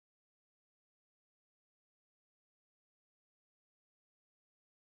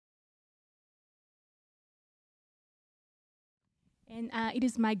And it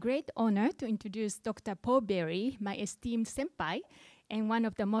is my great honor to introduce Dr. Paul Berry, my esteemed senpai, and one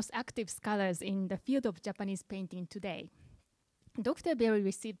of the most active scholars in the field of Japanese painting today. Dr. Berry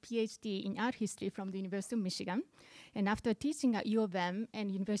received PhD in art history from the University of Michigan, and after teaching at U of M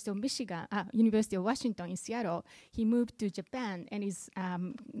and University of Washington in Seattle, he moved to Japan and is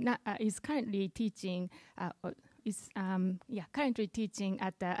currently teaching at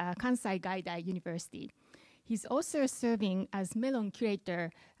the Kansai Gaidai University. He's also serving as Mellon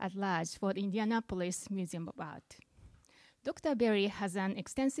Curator-at-Large for the Indianapolis Museum of Art. Dr. Berry has an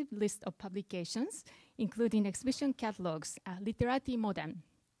extensive list of publications, including exhibition catalogs, Literati Modern,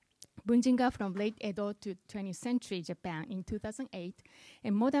 Bunjinga from late Edo to 20th century Japan in 2008,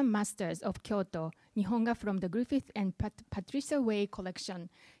 and Modern Masters of Kyoto, Nihonga from the Griffith and Patricia Way collection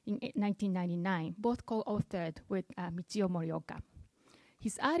in 1999, both co-authored with Michio Morioka.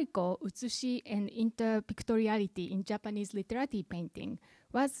 His article, Utsushi and Interpictoriality in Japanese Literati Painting,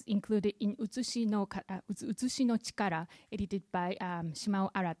 was included in Utsushi no Chikara, edited by Shimao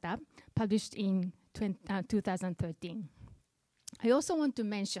Arata, published in 2013. I also want to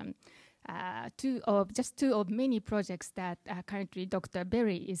mention two of many projects that currently Dr.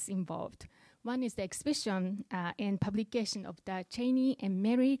 Berry is involved. One is the exhibition and publication of the Cheney and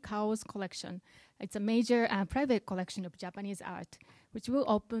Mary Cowles collection. It's a major private collection of Japanese art, which will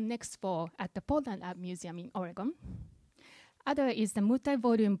open next fall at the Portland Art Museum in Oregon. Other is the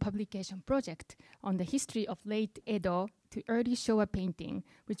multi-volume publication project on the history of late Edo to early Showa painting,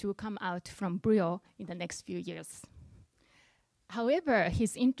 which will come out from Brio in the next few years. However,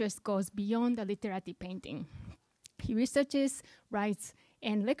 his interest goes beyond the literati painting. He researches, writes,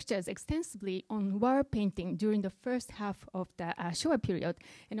 and lectures extensively on war painting during the first half of the Showa period,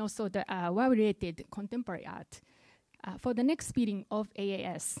 and also the war-related contemporary art. For the next meeting of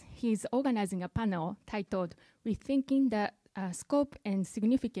AAS, he is organizing a panel titled Rethinking the Scope and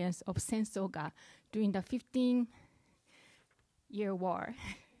Significance of Sensoga during the 15-year war,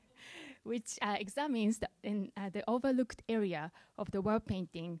 which examines the overlooked area of the war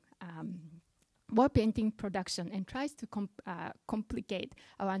painting production and tries to complicate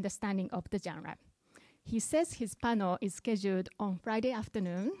our understanding of the genre. He says his panel is scheduled on Friday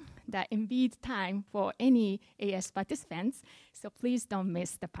afternoon, the embedded time for any AS participants, so please don't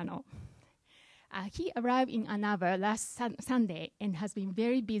miss the panel. He arrived in Ann Arbor last Sunday and has been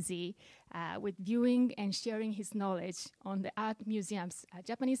very busy with viewing and sharing his knowledge on the Art Museum's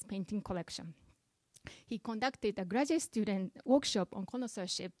Japanese painting collection. He conducted a graduate student workshop on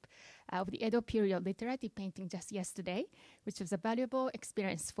connoisseurship of the Edo period literati painting just yesterday, which was a valuable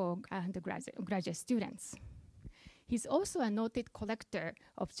experience for the graduate students. He's also a noted collector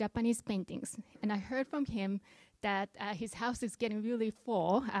of Japanese paintings, and I heard from him that his house is getting really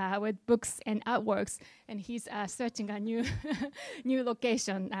full with books and artworks, and he's searching a new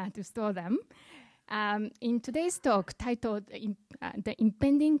location to store them. In today's talk, titled The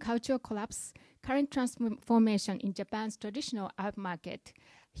Impending Cultural Collapse, Current Transformation in Japan's Traditional Art Market,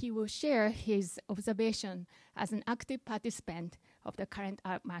 he will share his observation as an active participant of the current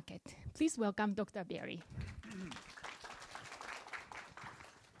art market. Please welcome Dr. Berry.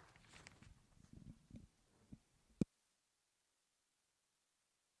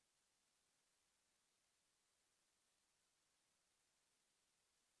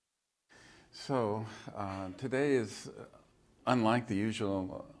 So today is unlike the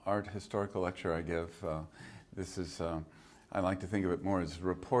usual art historical lecture I give. This is, I like to think of it more as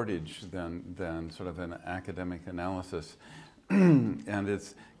reportage than sort of an academic analysis. And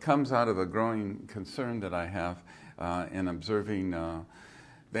it comes out of a growing concern that I have in observing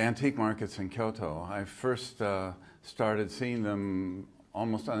the antique markets in Kyoto. I first started seeing them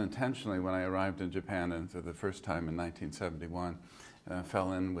almost unintentionally when I arrived in Japan and for the first time in 1971.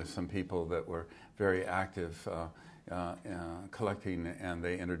 Fell in with some people that were very active collecting, and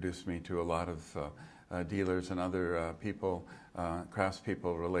they introduced me to a lot of dealers and other people,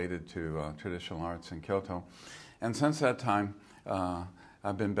 craftspeople related to traditional arts in Kyoto. And since that time,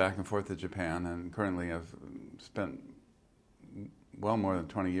 I've been back and forth to Japan, and currently I've spent well more than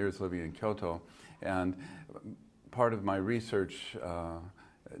 20 years living in Kyoto. And part of my research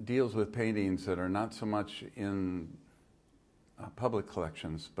deals with paintings that are not so much in public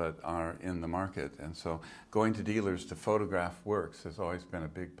collections, but are in the market. And so going to dealers to photograph works has always been a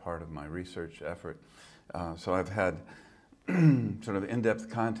big part of my research effort. So I've had sort of in-depth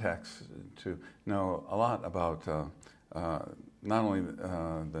contacts to know a lot about not only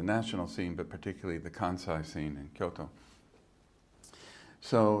the national scene, but particularly the Kansai scene in Kyoto.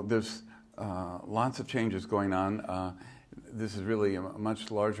 So there's lots of changes going on. This is really a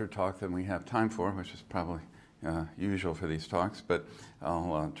much larger talk than we have time for, which is probably usual for these talks, but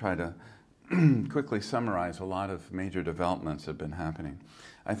I'll try to quickly summarize a lot of major developments that have been happening.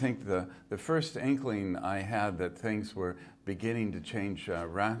 I think the first inkling I had that things were beginning to change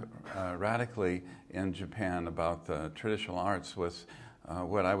radically in Japan about the traditional arts was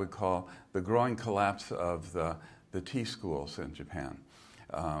what I would call the growing collapse of the tea schools in Japan.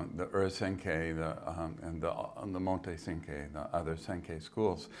 The Ura-Senkei and the Montei-Senkei, the other Senkei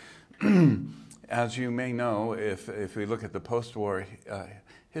schools. As you may know, if we look at the post-war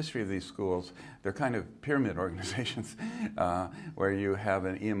history of these schools, they're kind of pyramid organizations where you have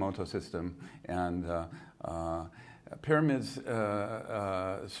an Iamoto system, and pyramids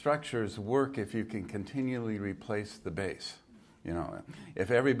structures work if you can continually replace the base. You know, if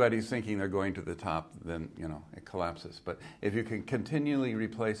everybody's thinking they're going to the top, then, you know, it collapses. But if you can continually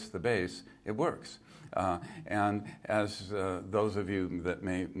replace the base, it works. And as those of you that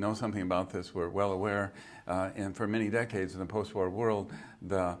may know something about this were well aware, and for many decades in the post-war world,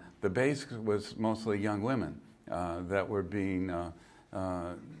 the base was mostly young women that were being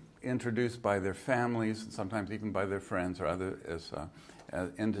introduced by their families, and sometimes even by their friends or others,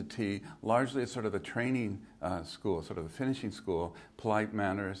 into tea, largely as sort of a training school, sort of a finishing school, polite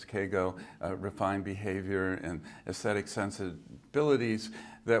manners, keigo, refined behavior, and aesthetic sensibilities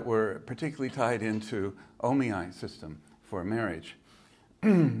that were particularly tied into omiai system for marriage.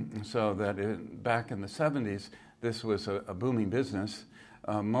 So that back in the 70s, this was a booming business.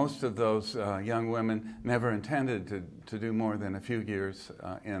 Most of those young women never intended to do more than a few years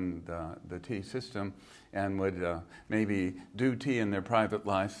in the tea system, and would maybe do tea in their private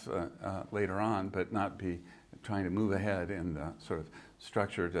life later on, but not be trying to move ahead in the sort of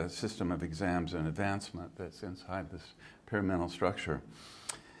structured system of exams and advancement that's inside this pyramidal structure.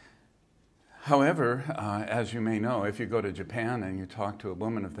 However, as you may know, if you go to Japan and you talk to a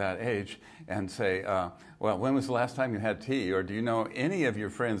woman of that age and say, well, when was the last time you had tea? Or do you know any of your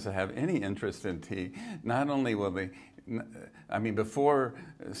friends that have any interest in tea? Not only will they, I mean, before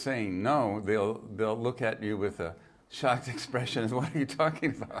saying no, they'll look at you with a shocked expression of, what are you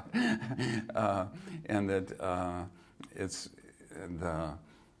talking about? And that it's the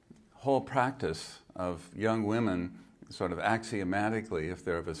whole practice of young women sort of axiomatically, if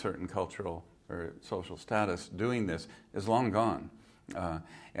they're of a certain cultural or social status, doing this is long gone.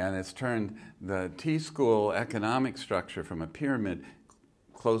 And it's turned the tea school economic structure from a pyramid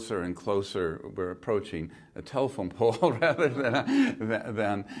closer and closer. We're approaching a telephone pole rather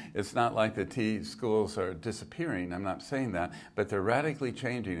than it's not like the tea schools are disappearing. I'm not saying that, but they're radically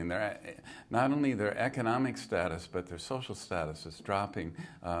changing, and they're not only their economic status, but their social status is dropping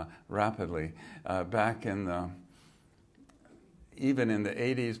rapidly. Back in the even in the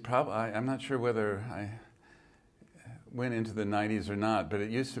 80s, I'm not sure whether I went into the 90s or not, but it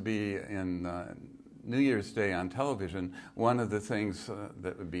used to be in New Year's Day on television, one of the things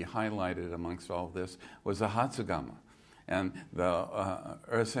that would be highlighted amongst all of this was the Hatsugama. And the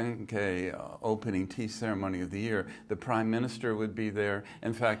Ura-Senkei opening tea ceremony of the year, the Prime Minister would be there.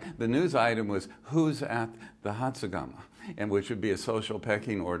 In fact, the news item was, who's at the Hatsugama? And which would be a social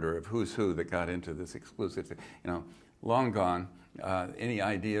pecking order of who's who that got into this exclusive thing. You know, long gone. Any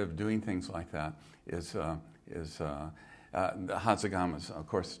idea of doing things like that is the Hatsugamas, of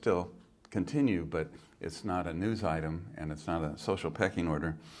course, still continue, but it's not a news item and it's not a social pecking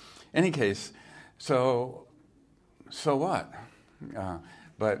order. Any case, so what?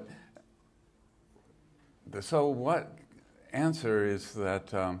 But the so what answer is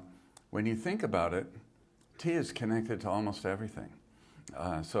that when you think about it, tea is connected to almost everything.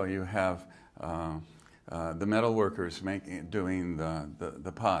 So you have the metal workers doing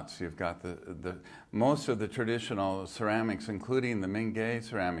the pots. You've got the most of the traditional ceramics, including the Mingei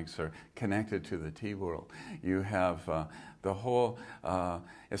ceramics, are connected to the tea world. You have the whole.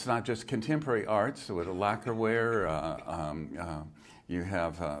 It's not just contemporary arts with lacquerware. You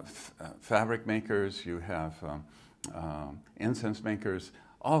have fabric makers. You have incense makers.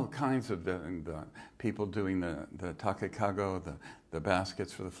 All kinds of the people doing the takekago, the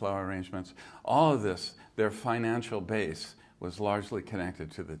baskets for the flower arrangements. All of this, their financial base was largely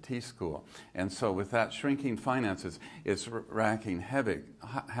connected to the tea school. And so with that shrinking finances, it's racking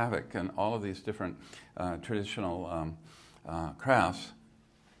havoc in all of these different traditional crafts.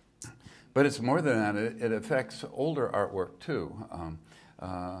 But it's more than that. It affects older artwork too.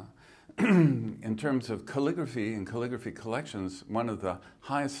 In terms of calligraphy and calligraphy collections, one of the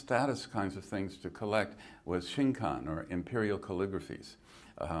highest status kinds of things to collect was shinkan, or imperial calligraphies.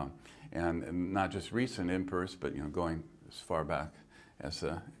 And not just recent emperors, but going as far back as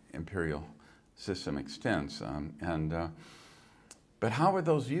the imperial system extends. But how were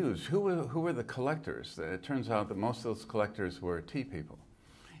those used? Who were the collectors? It turns out that most of those collectors were tea people.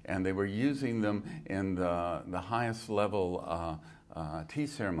 And they were using them in the highest level tea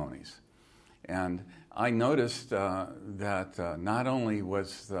ceremonies. And I noticed that not only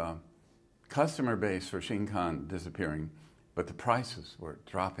was the customer base for Shinkan disappearing, but the prices were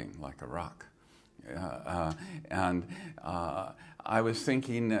dropping like a rock. I was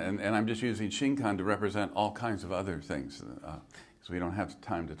thinking, and I'm just using Shinkan to represent all kinds of other things, because we don't have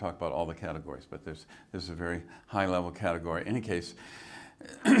time to talk about all the categories, but this is a very high-level category. In any case,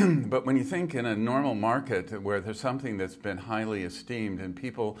 but when you think in a normal market where there's something that's been highly esteemed and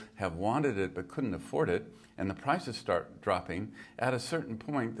people have wanted it but couldn't afford it, and the prices start dropping, at a certain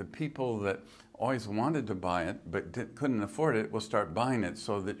point, the people that always wanted to buy it but couldn't afford it will start buying it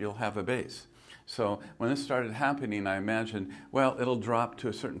so that you'll have a base. So when this started happening, I imagined, well, it'll drop to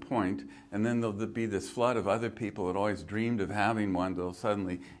a certain point, and then there'll be this flood of other people that always dreamed of having one. They'll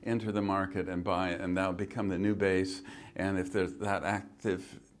suddenly enter the market and buy it, and that'll become the new base. And if there's that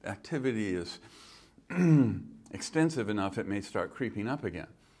activity is extensive enough, it may start creeping up again.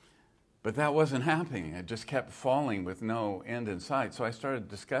 But that wasn't happening. It just kept falling with no end in sight. So I started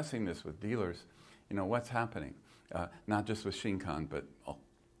discussing this with dealers. You know, what's happening? Not just with Shinkan, but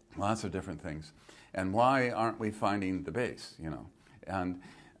lots of different things. And why aren't we finding the base, you know? And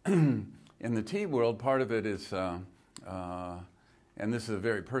in the tea world, part of it is, and this is a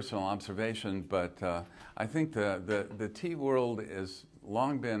very personal observation, but I think the tea world has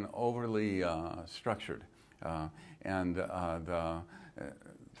long been overly structured. And the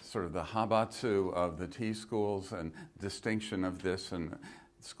sort of the habatsu of the tea schools and distinction of this and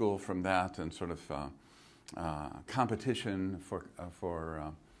school from that and sort of competition for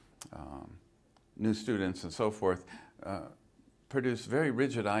new students and so forth produce very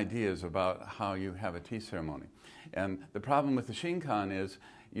rigid ideas about how you have a tea ceremony. And the problem with the Shinkan is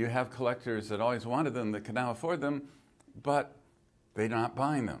you have collectors that always wanted them that can now afford them, but they're not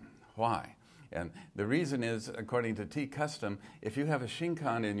buying them. Why? And the reason is, according to tea custom, if you have a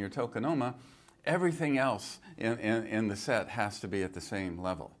Shinkan in your tokonoma, everything else in the set has to be at the same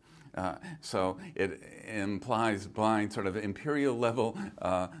level. So it implies blind sort of imperial level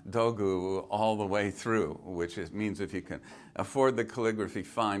dogu all the way through, which means if you can afford the calligraphy,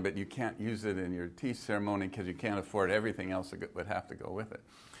 fine, but you can't use it in your tea ceremony because you can't afford everything else that would have to go with it.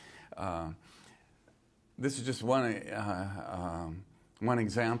 This is just one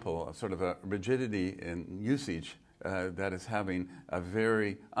example of sort of a rigidity in usage that is having a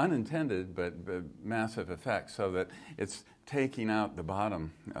very unintended but massive effect, so that it's taking out the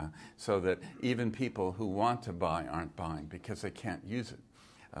bottom, so that even people who want to buy aren't buying because they can't use it.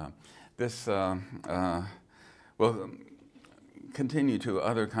 This will continue to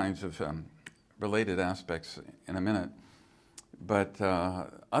other kinds of related aspects in a minute, but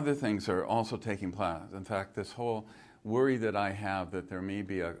other things are also taking place. In fact, this whole worry that I have that there may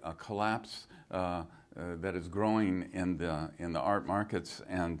be a collapse that is growing in the art markets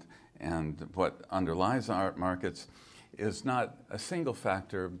and what underlies the art markets is not a single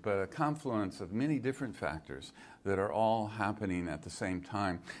factor, but a confluence of many different factors that are all happening at the same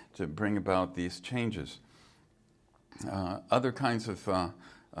time to bring about these changes. Other kinds of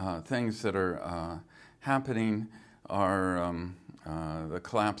things that are happening are the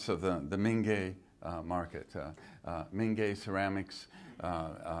collapse of the Mingei market. Mingei ceramics,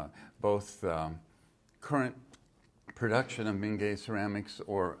 both current production of Mingei ceramics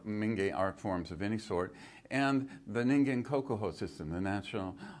or Mingei art forms of any sort, and the Ningen Kokuho system, the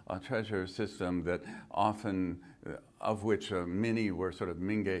national treasure system that often, of which many were sort of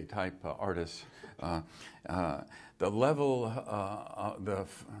Mingei type artists. The level, the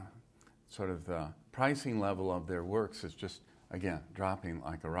pricing level of their works is just, again, dropping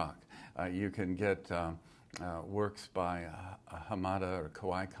like a rock. You can get works by Hamada or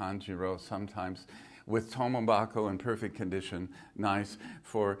Kawai Kanjiro sometimes with tomobako in perfect condition, nice,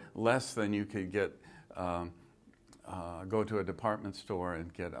 for less than you could get, go to a department store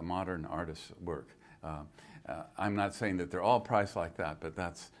and get a modern artist's work. I'm not saying that they're all priced like that, but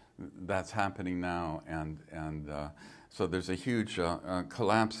that's happening now, and so there's a huge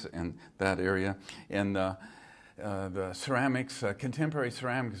collapse in that area. And the ceramics, contemporary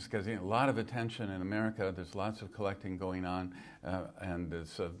ceramics, because a lot of attention in America. There's lots of collecting going on, and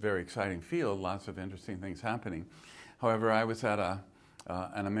it's a very exciting field, lots of interesting things happening. However, I was at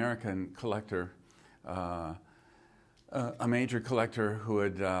an American collector, a major collector who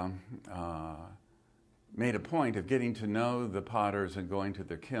had made a point of getting to know the potters and going to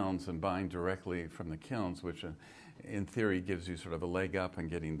their kilns and buying directly from the kilns, which in theory gives you sort of a leg up in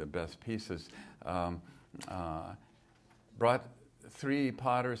getting the best pieces. Brought three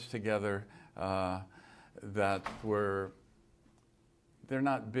potters together that were, they're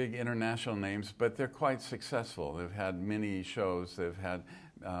not big international names, but they're quite successful. They've had many shows. They've had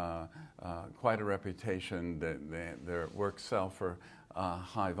quite a reputation. Their works sell for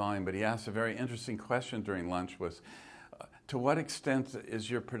high volume. But he asked a very interesting question during lunch was, to what extent is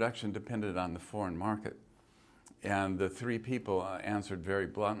your production dependent on the foreign market? And the three people answered very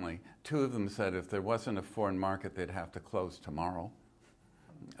bluntly. Two of them said if there wasn't a foreign market, they'd have to close tomorrow.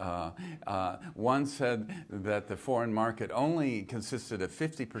 One said that the foreign market only consisted of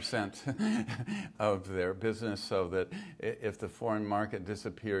 50% of their business, so that if the foreign market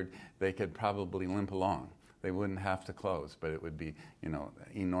disappeared, they could probably limp along. They wouldn't have to close, but it would be, you know,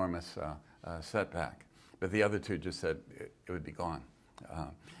 enormous setback. But the other two just said it would be gone.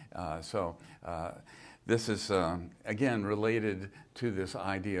 This is, again, related to this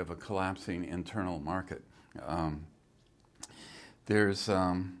idea of a collapsing internal market. There's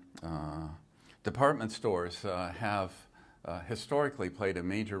department stores have historically played a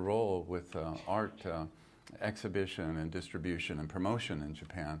major role with art exhibition and distribution and promotion in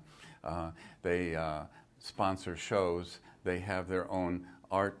Japan. They sponsor shows. They have their own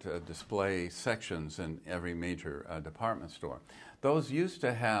art display sections in every major department store. Those used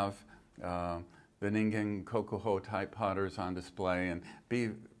to have the Ningen Kokuho type potters on display and be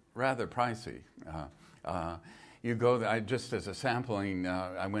rather pricey. You go there, just as a sampling,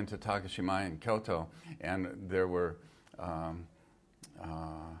 I went to Takashima in Kyoto, and there were,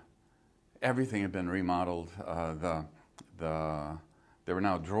 everything had been remodeled. There were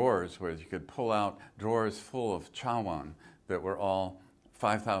now drawers where you could pull out drawers full of chawan that were all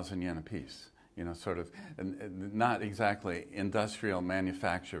 5,000 yen a piece. You know, sort of not exactly industrial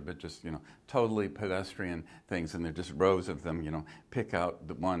manufacture, but just, you know, totally pedestrian things. And they're just rows of them, you know, pick out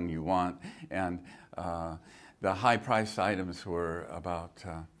the one you want. And the high-priced items were about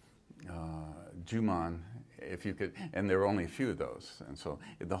Juman, if you could, and there were only a few of those. And so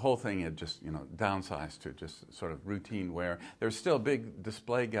the whole thing had just, you know, downsized to just sort of routine wear. There's still a big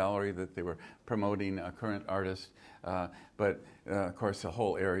display gallery that they were promoting a current artist, but of course the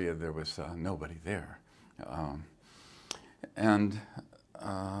whole area there was nobody there.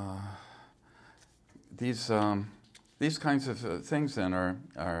 These kinds of things then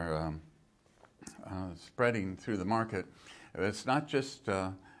are spreading through the market. It's not just,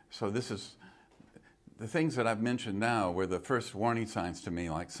 so this is, the things that I've mentioned now were the first warning signs to me,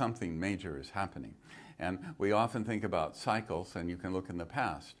 like something major is happening. And we often think about cycles, and you can look in the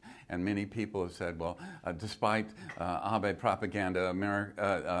past. And many people have said, well, despite Abe propaganda,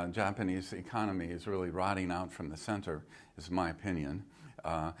 Japanese economy is really rotting out from the center, is my opinion.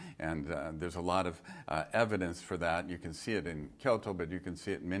 There's a lot of evidence for that. You can see it in Kyoto, but you can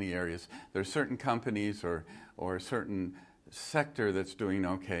see it in many areas. There's certain companies or certain sector that's doing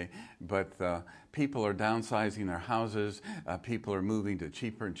okay, but people are downsizing their houses, people are moving to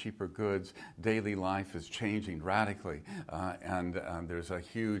cheaper and cheaper goods, daily life is changing radically, and there's a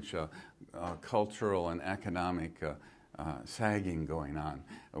huge cultural and economic sagging going on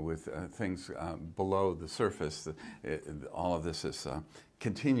with things below the surface. All of this is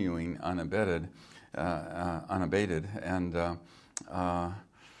continuing unabated, and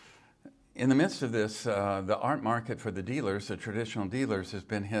in the midst of this, the art market for the dealers, the traditional dealers, has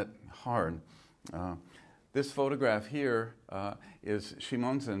been hit hard. This photograph here is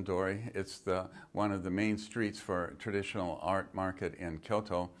Shimonzendori. It's one of the main streets for traditional art market in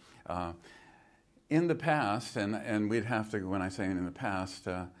Kyoto. In the past, and we'd have to, when I say in the past,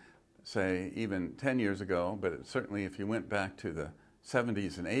 say even 10 years ago, but certainly if you went back to the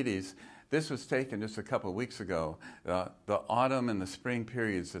 70s and 80s, this was taken just a couple of weeks ago. The autumn and the spring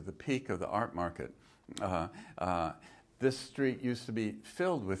periods at the peak of the art market. This street used to be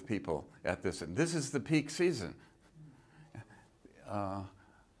filled with people at this, and this is the peak season. I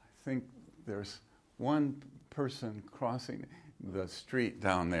think there's one person crossing the street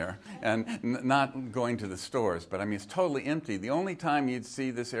down there and not going to the stores, but I mean, it's totally empty. The only time you'd see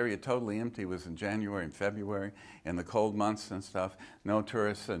this area totally empty was in January and February, in the cold months and stuff. No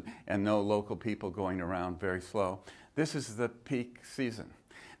tourists and no local people going around, very slow. This is the peak season.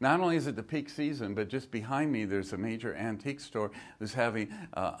 Not only is it the peak season, but just behind me there's a major antique store that's having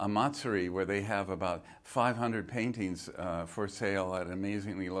a matsuri where they have about 500 paintings for sale at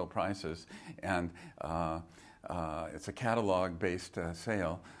amazingly low prices. And it's a catalog-based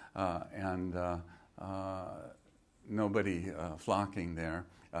sale, and nobody flocking there.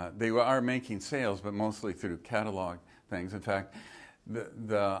 They are making sales, but mostly through catalog things. In fact,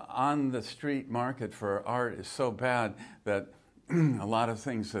 the on-the-street market for art is so bad that a lot of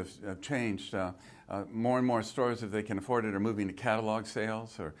things have changed. More and more stores, if they can afford it, are moving to catalog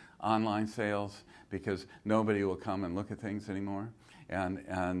sales or online sales because nobody will come and look at things anymore.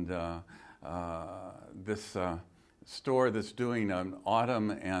 And this store that's doing an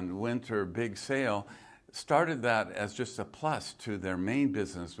autumn and winter big sale started that as just a plus to their main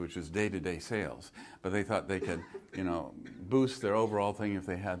business, which is day-to-day sales. But they thought they could, boost their overall thing if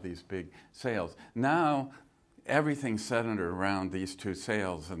they had these big sales. Now, everything's centered around these two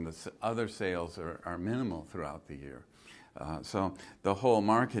sales, and the other sales are minimal throughout the year. So the whole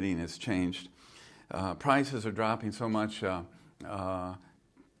marketing has changed. Prices are dropping so much.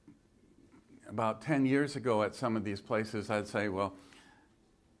 About 10 years ago at some of these places, I'd say, well,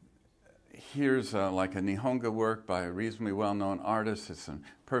 here's like a Nihonga work by a reasonably well-known artist. It's in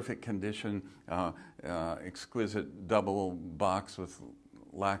perfect condition, exquisite double box with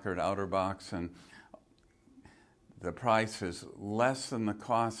lacquered outer box, and the price is less than the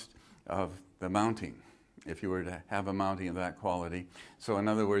cost of the mounting if you were to have a mounting of that quality. So in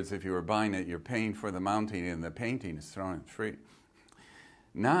other words, if you were buying it, you're paying for the mounting and the painting is thrown in free.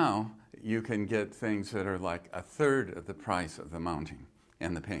 Now you can get things that are like a third of the price of the mounting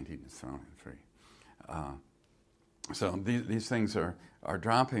and the painting is thrown in free. So these things are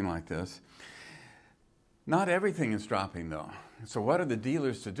dropping like this. Not everything is dropping though. So what are the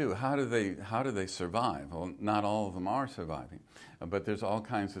dealers to do? How do they survive? Well, not all of them are surviving, but there's all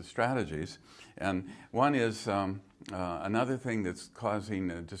kinds of strategies. And one is another thing that's causing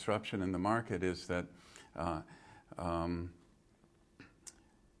a disruption in the market is that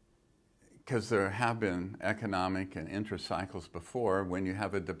because there have been economic and interest cycles before, when you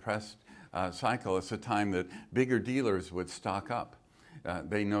have a depressed cycle, it's a time that bigger dealers would stock up.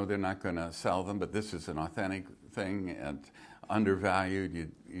 They know they're not going to sell them, but this is an authentic thing and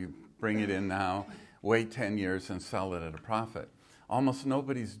undervalued. You bring it in now, wait 10 years and sell it at a profit. Almost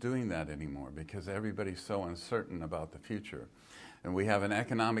nobody's doing that anymore because everybody's so uncertain about the future. And we have an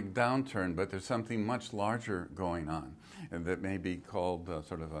economic downturn, but there's something much larger going on, and that may be called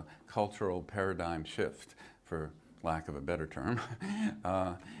sort of a cultural paradigm shift, for lack of a better term.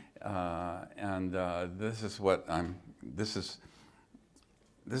 This is what this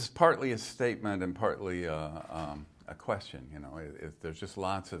is partly a statement and partly a question. There's just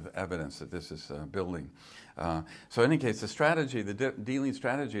lots of evidence that this is building. So in any case, the strategy, the dealing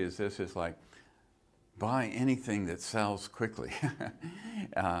strategy is this: is like, buy anything that sells quickly.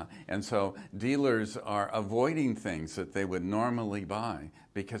 And so dealers are avoiding things that they would normally buy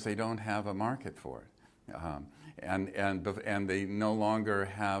because they don't have a market for it. And they no longer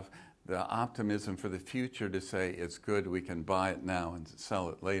have the optimism for the future to say it's good, we can buy it now and sell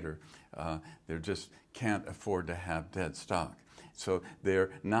it later. They just can't afford to have dead stock. So they're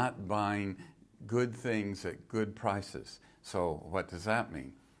not buying good things at good prices. So what does that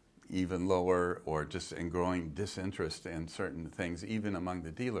mean? Even lower or just in growing disinterest in certain things, even among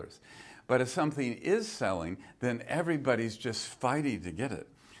the dealers. But if something is selling, then everybody's just fighting to get it.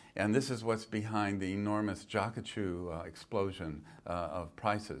 And this is what's behind the enormous Jakuchu explosion of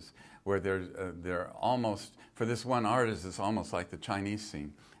prices, where they're almost, for this one artist, it's almost like the Chinese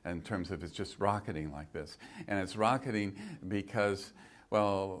scene in terms of it's just rocketing like this. And it's rocketing because,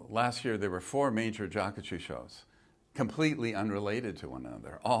 well, last year there were 4 major Jakuchu shows, completely unrelated to one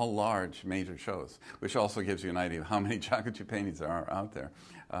another, all large major shows, which also gives you an idea of how many Jakuchu paintings there are out there.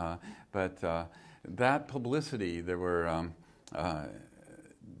 But that publicity, there were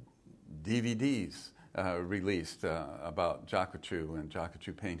DVDs released about Jakuchu and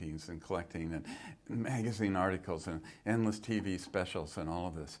Jakuchu paintings and collecting, and magazine articles and endless TV specials and all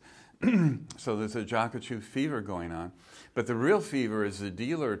of this. So there's a Jakuchu fever going on. But the real fever is the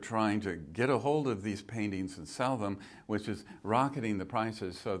dealer trying to get a hold of these paintings and sell them, which is rocketing the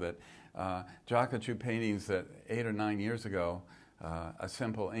prices so that Jakuchu paintings that 8 or 9 years ago, a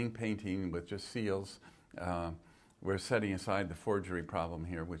simple ink painting with just seals, we're setting aside the forgery problem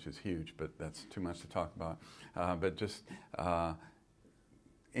here, which is huge, but that's too much to talk about. But just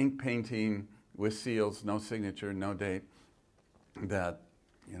ink painting with seals, no signature, no date, that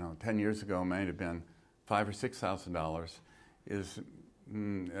 10 years ago might have been $5,000 or $6,000.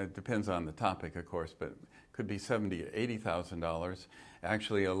 It depends on the topic, of course, but could be $70,000 or $80,000.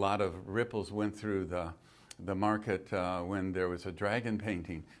 Actually, a lot of ripples went through the market when there was a dragon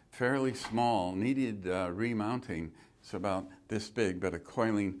painting, fairly small, needed remounting. It's about this big, but a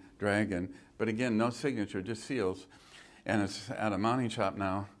coiling dragon. But again, no signature, just seals. And it's at a mounting shop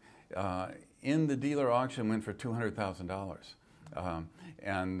now. In the dealer auction, went for $200,000.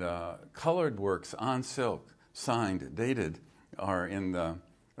 And colored works on silk, signed, dated, are in the,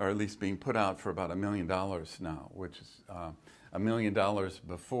 or at least being put out for about $1 million now, which is $1 million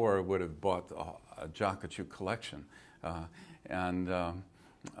before would have bought a Jakuchu collection.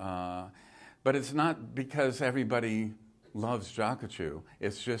 But it's not because everybody loves Jakuchu.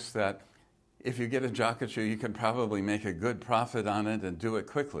 It's just that if you get a Jakuchu, you can probably make a good profit on it and do it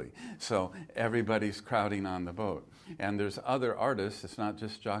quickly. So everybody's crowding on the boat. And there's other artists, it's not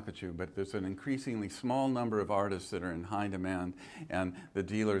just Jakuchu, but there's an increasingly small number of artists that are in high demand, and the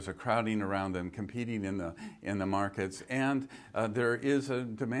dealers are crowding around them, competing in the markets, and there is a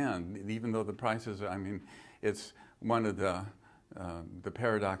demand, even though the prices, I mean, it's one of the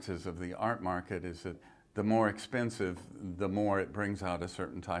paradoxes of the art market is that the more expensive, the more it brings out a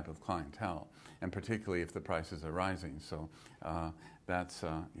certain type of clientele, and particularly if the prices are rising. So that's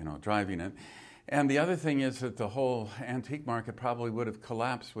driving it. And the other thing is that the whole antique market probably would have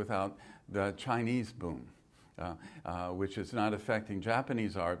collapsed without the Chinese boom, which is not affecting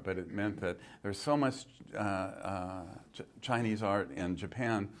Japanese art, but it meant that there's so much Chinese art in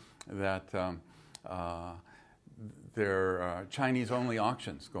Japan that there are Chinese-only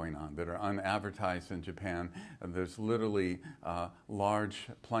auctions going on that are unadvertised in Japan. There's literally large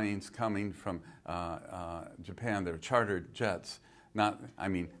planes coming from Japan. They're chartered jets,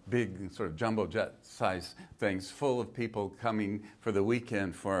 big sort of jumbo jet size things, full of people coming for the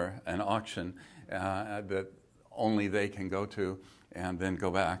weekend for an auction that only they can go to and then go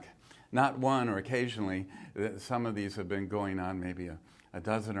back. Not one, or occasionally, some of these have been going on maybe a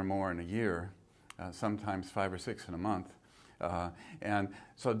dozen or more in a year. Sometimes 5 or 6 in a month. And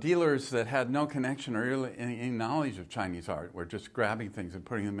so dealers that had no connection or really any knowledge of Chinese art were just grabbing things and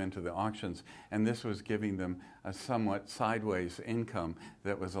putting them into the auctions, and this was giving them a somewhat sideways income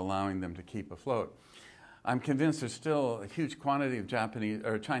that was allowing them to keep afloat. I'm convinced there's still a huge quantity of Japanese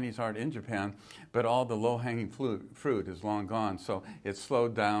or Chinese art in Japan, but all the low-hanging fruit is long gone, so it's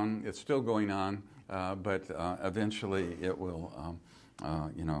slowed down. It's still going on, but eventually it will,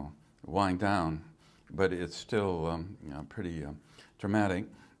 wind down. But it's still pretty dramatic.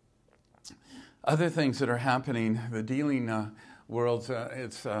 Other things that are happening, the dealing worlds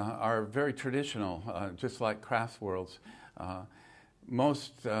are very traditional, just like crafts worlds.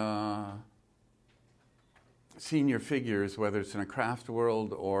 Most senior figures, whether it's in a craft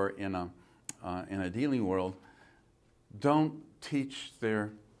world or in a dealing world, don't teach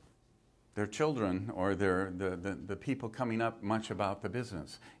their children or the people coming up much about the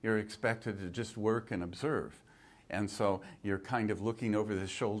business. You're expected to just work and observe. And so you're kind of looking over the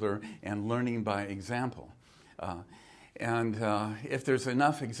shoulder and learning by example. If there's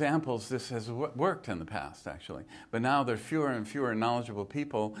enough examples, this has worked in the past, actually. But now there are fewer and fewer knowledgeable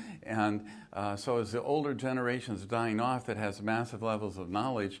people, and so as the older generation's dying off that has massive levels of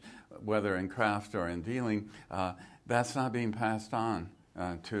knowledge, whether in craft or in dealing, that's not being passed on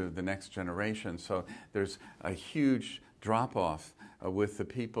to the next generation. So there's a huge drop-off with the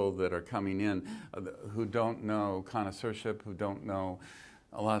people that are coming in who don't know connoisseurship, who don't know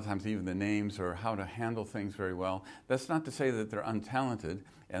a lot of times even the names or how to handle things very well. That's not to say that they're untalented,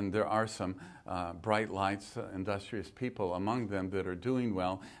 and there are some bright lights, industrious people among them that are doing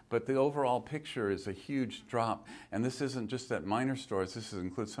well, but the overall picture is a huge drop. And this isn't just at minor stores, this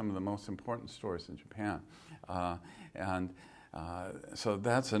includes some of the most important stores in Japan. So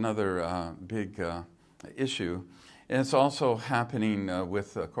that's another big issue. And it's also happening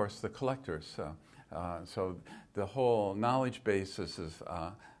with, of course, the collectors. So the whole knowledge basis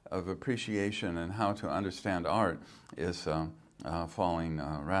of appreciation and how to understand art is falling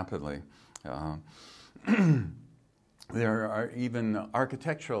rapidly. There are even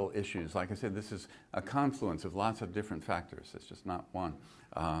architectural issues. Like I said, this is a confluence of lots of different factors. It's just not one.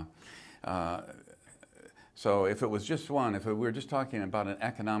 So if it was just one, if we were just talking about an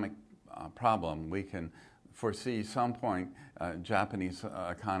economic problem, we can foresee some point Japanese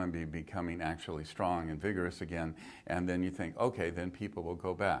economy becoming actually strong and vigorous again, and then you think, okay, then people will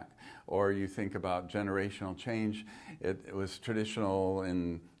go back. Or you think about generational change. It was traditional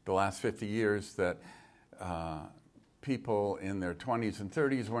in the last 50 years that people in their 20s and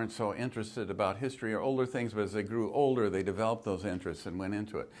 30s weren't so interested about history or older things, but as they grew older, they developed those interests and went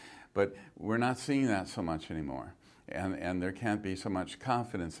into it. But we're not seeing that so much anymore. And there can't be so much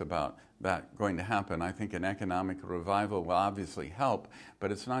confidence about that going to happen. I think an economic revival will obviously help,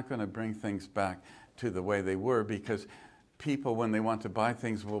 but it's not going to bring things back to the way they were, because people, when they want to buy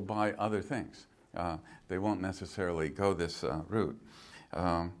things, will buy other things. They won't necessarily go this route.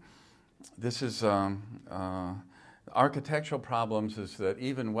 This is architectural problems is that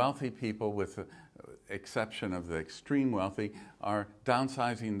even wealthy people, with the exception of the extreme wealthy, are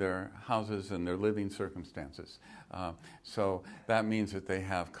downsizing their houses and their living circumstances. So that means that they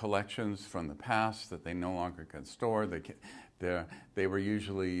have collections from the past that they no longer can store. They were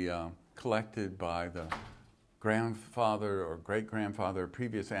usually collected by the grandfather or great-grandfather,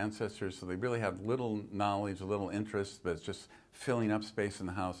 previous ancestors, so they really have little knowledge, little interest, but it's just filling up space in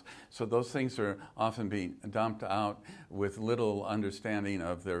the house. So those things are often being dumped out with little understanding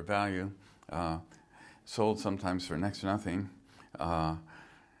of their value, sold sometimes for next to nothing.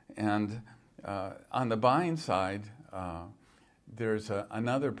 And on the buying side, there's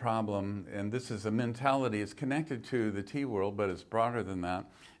another problem, and this is a mentality. It's connected to the tea world, but it's broader than that.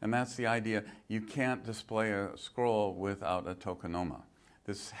 And that's the idea you can't display a scroll without a tokonoma.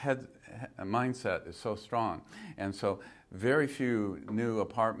 This mindset is so strong. And so very few new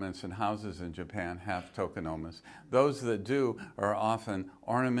apartments and houses in Japan have tokonomas. Those that do are often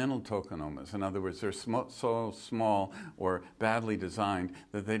ornamental tokonomas. In other words, they're so small or badly designed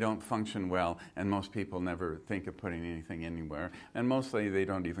that they don't function well, and most people never think of putting anything anywhere. And mostly they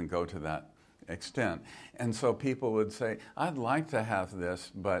don't even go to that extent. And so people would say, I'd like to have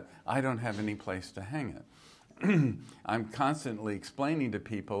this, but I don't have any place to hang it. I'm constantly explaining to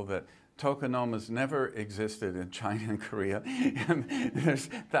people that tokonomas never existed in China and Korea, and there's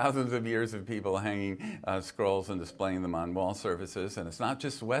thousands of years of people hanging scrolls and displaying them on wall surfaces, and it's not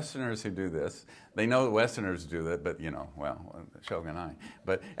just Westerners who do this. They know that Westerners do that, but shogunai.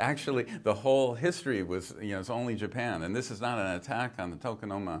 But actually, the whole history was, it's only Japan, and this is not an attack on the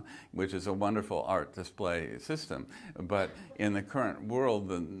tokonoma, which is a wonderful art display system. But in the current world,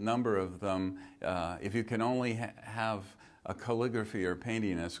 the number of them, if you can only have a calligraphy or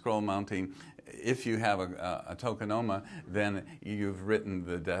painting, a scroll mounting, if you have a tokonoma, then you've written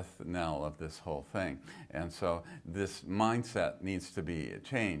the death knell of this whole thing. And so this mindset needs to be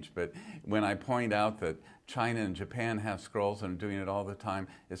changed. But when I point out that China and Japan have scrolls and are doing it all the time,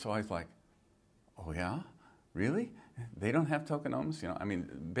 it's always like, oh yeah? Really? They don't have tokonomas?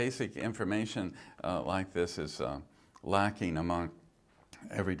 Basic information like this is lacking among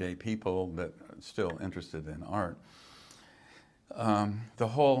everyday people that are still interested in art. The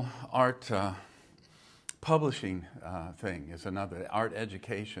whole art publishing thing is another. Art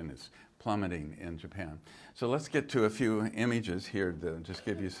education is plummeting in Japan. So let's get to a few images here to just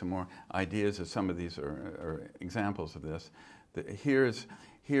give you some more ideas of some of these or examples of this. Here's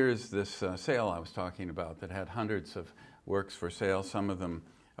this sale I was talking about that had hundreds of works for sale. Some of them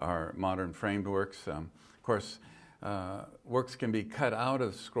are modern framed works. Of course, works can be cut out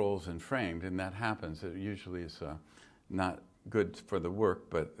of scrolls and framed, and that happens. It usually is not good for the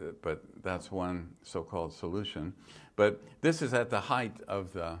work, but that's one so-called solution. But this is at the height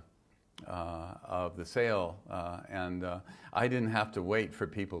of the sale, and I didn't have to wait for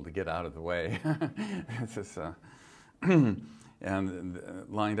people to get out of the way. It's just, and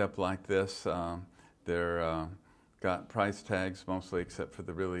lined up like this, they're got price tags mostly, except for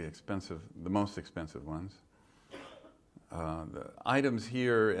the really expensive, the most expensive ones. The items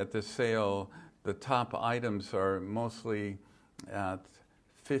here at this sale, the top items are mostly at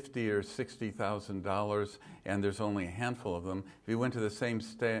 $50,000 or $60,000, and there's only a handful of them. If you went to the same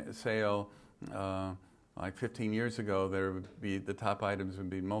sale like 15 years ago, there would be the top items would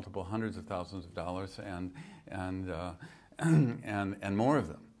be multiple hundreds of thousands of dollars, and more of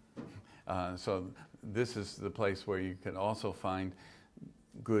them. So this is the place where you can also find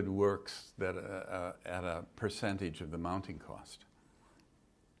good works that at a percentage of the mounting cost.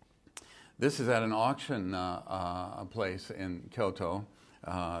 This is at an auction place in Kyoto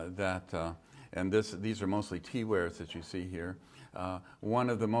and these are mostly teawares that you see here. One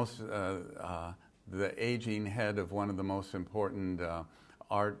of the most, the aging head of one of the most important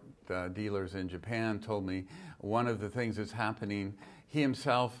art dealers in Japan told me one of the things that's happening, he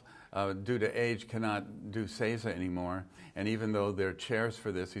himself, due to age, cannot do seiza anymore. And even though there are chairs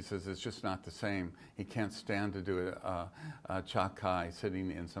for this, he says it's just not the same. He can't stand to do a chakai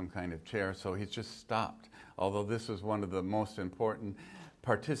sitting in some kind of chair, so he's just stopped. Although this was one of the most important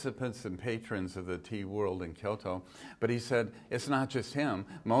participants and patrons of the tea world in Kyoto. But he said it's not just him.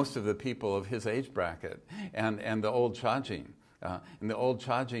 Most of the people of his age bracket and the old chajin. And the old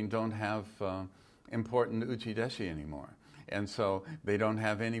chajin don't have important uchideshi anymore. And so they don't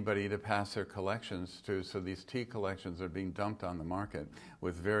have anybody to pass their collections to, so these tea collections are being dumped on the market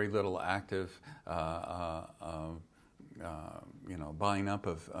with very little active buying up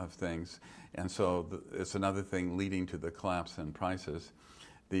of things. And so it's another thing leading to the collapse in prices.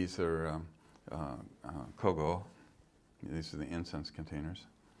 These are kogo. These are the incense containers.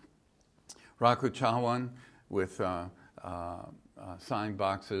 Raku chawan with signed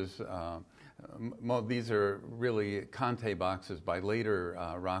boxes. These are really kante boxes by later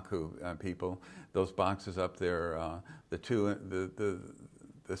raku people. Those boxes up there, the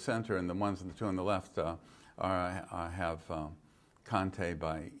center and the ones and the two on the left have Kante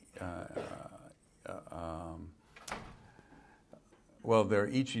by, well, they're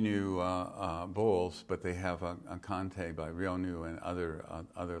Ichinu bowls, but they have a Kante by Ryonu and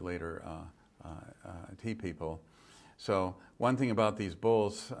other later tea people. So one thing about these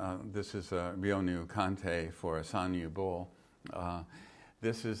bowls, this is a Ryonu Kante for a Sanyu bowl.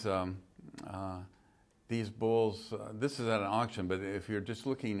 This is these bowls. This is at an auction, but if you're just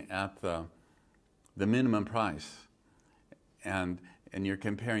looking at the minimum price, and you're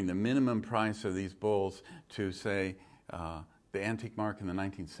comparing the minimum price of these bowls to, say, the antique market in the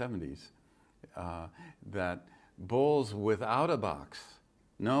 1970s, that bowls without a box,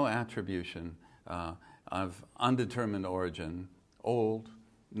 no attribution, of undetermined origin, old,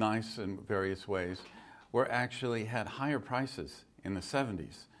 nice in various ways, were actually had higher prices in the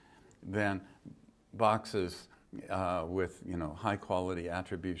 70s than boxes with high quality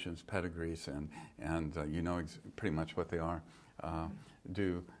attributions, pedigrees, and pretty much what they are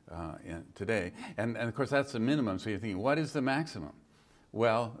do today. And of course that's the minimum. So you're thinking, what is the maximum?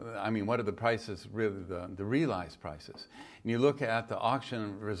 Well, I mean, what are the prices, really the realized prices? And you look at the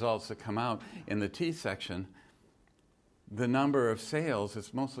auction results that come out in the tea section, the number of sales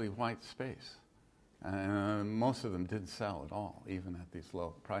is mostly white space. Most of them didn't sell at all, even at these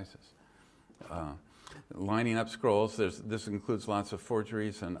low prices. Lining up scrolls, this includes lots of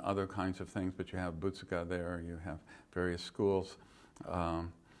forgeries and other kinds of things, but you have Butsuga there, you have various schools. But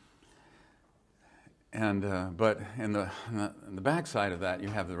in the back side of that, you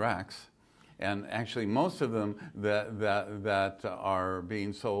have the racks. And actually, most of them that are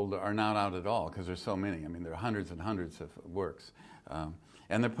being sold are not out at all, because there's so many. I mean, there are hundreds and hundreds of works.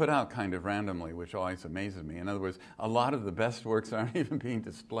 And they're put out kind of randomly, which always amazes me. In other words, a lot of the best works aren't even being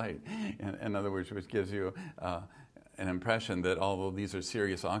displayed. In other words, which gives you an impression that although these are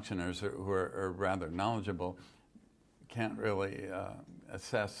serious auctioneers who are rather knowledgeable, can't really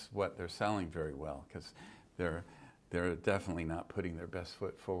assess what they're selling very well, because they're definitely not putting their best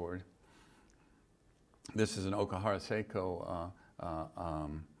foot forward. This is an Okahara Seiko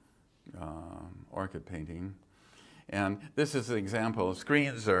orchid painting. And this is an example.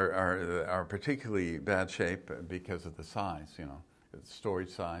 Screens are particularly bad shape because of the size, storage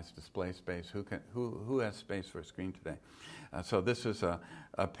size, display space. Who has space for a screen today? So this is a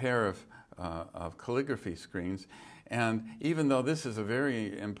pair of calligraphy screens. And even though this is a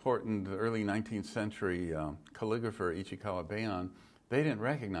very important early 19th century calligrapher, Ichikawa Beian, they didn't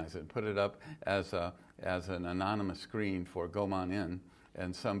recognize it, put it up as an anonymous screen for Goman In,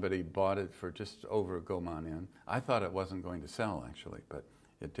 and somebody bought it for just over Goman In. I thought it wasn't going to sell, actually, but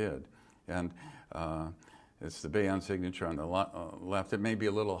it did. And it's the Beian signature on the left. It may be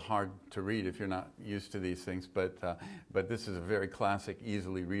a little hard to read if you're not used to these things, but this is a very classic,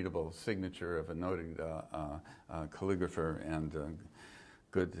 easily readable signature of a noted calligrapher and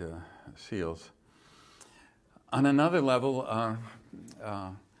good seals. On another level,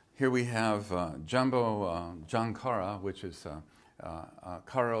 here we have Jumbo Jankara, which is a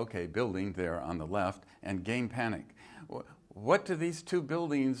karaoke building there on the left, and Game Panic. What do these two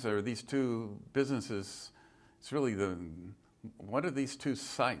buildings or these two businesses, it's really what do these two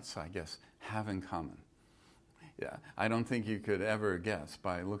sites, I guess, have in common? Yeah, I don't think you could ever guess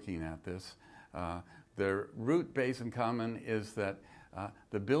by looking at this. Their root base in common is that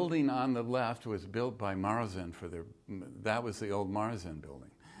the building on the left was built by Maruzen that was the old Maruzen building.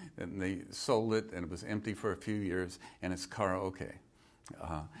 And they sold it, and it was empty for a few years, and it's karaoke.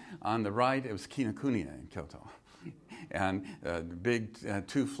 On the right, it was Kinokuniya in Kyoto. And the big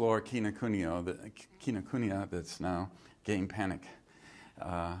two-floor Kinokuniya that's now Game Panic.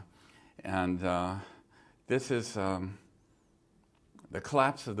 This is the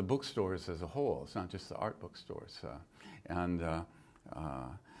collapse of the bookstores as a whole. It's not just the art bookstores.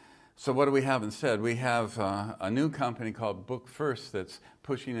 So what do we have instead? We have a new company called Book First that's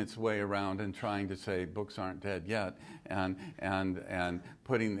pushing its way around and trying to say books aren't dead yet, and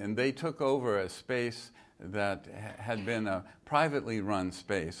they took over a space that had been a privately run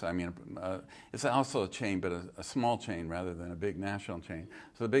space. I mean, it's also a chain, but a small chain rather than a big national chain.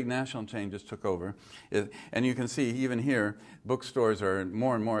 So the big national chain just took over. And you can see even here, bookstores are in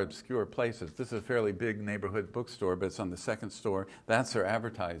more and more obscure places. This is a fairly big neighborhood bookstore, but it's on the second store. That's their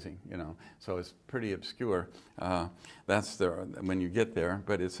advertising, so it's pretty obscure. That's when you get there,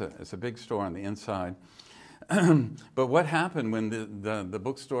 but it's a big store on the inside. But what happened when the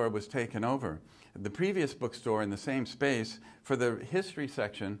bookstore was taken over? The previous bookstore in the same space, for the history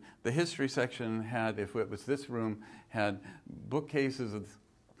section had, if it was this room, had bookcases of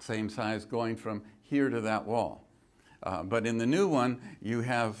the same size going from here to that wall. But in the new one, you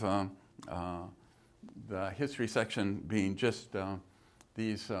have the history section being just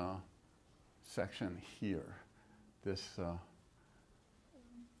these section here, this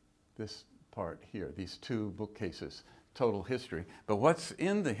part here, these two bookcases, total history. But what's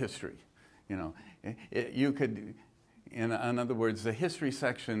in the history? You know, you could, in other words, the history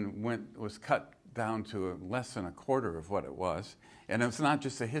section was cut down to less than a quarter of what it was. And it's not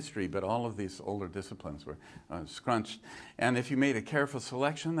just the history, but all of these older disciplines were scrunched. And if you made a careful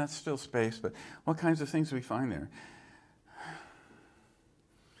selection, that's still space, but what kinds of things do we find there?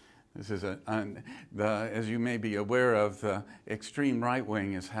 This is as you may be aware of, the extreme right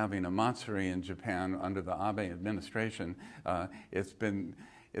wing is having a matsuri in Japan under the Abe administration.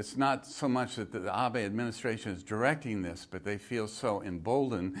 It's not so much that the Abe administration is directing this, but they feel so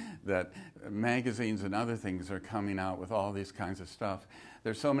emboldened that magazines and other things are coming out with all these kinds of stuff.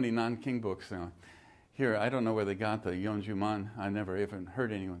 There's so many Nanking books now. Here, I don't know where they got the Yonjuman. I never even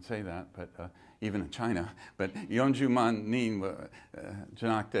heard anyone say that, but even in China. But Yonjuman nin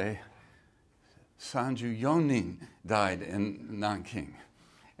janakte Sanju Yonin died in Nanking.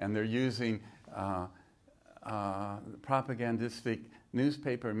 And they're using propagandistic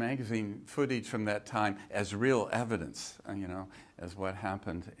newspaper, magazine footage from that time as real evidence, you know, as what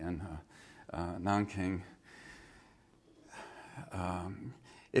happened in Nanking.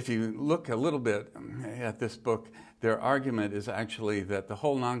 If you look a little bit at this book, their argument is actually that the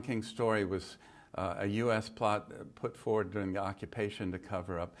whole Nanking story was a U.S. plot put forward during the occupation to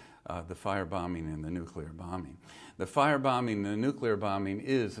cover up the firebombing and the nuclear bombing. The firebombing and the nuclear bombing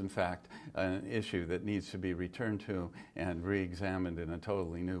is, in fact, an issue that needs to be returned to and re-examined in a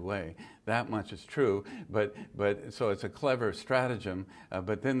totally new way. That much is true, but so it's a clever stratagem,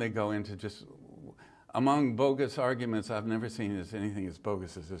 but then they go into just among bogus arguments. I've never seen anything as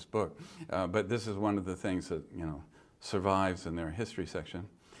bogus as this book, but this is one of the things that, you know, survives in their history section.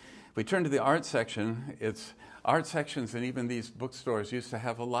 If we turn to the art section, it's art sections, and even these bookstores used to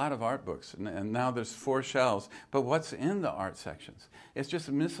have a lot of art books, and now there's 4 shelves. But what's in the art sections? It's just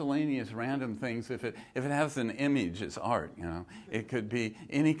miscellaneous random things. If it has an image, it's art, you know. It could be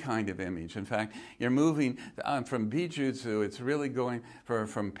any kind of image. In fact, you're moving from bijutsu, it's really going,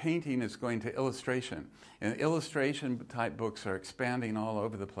 from painting, it's going to illustration. And illustration type books are expanding all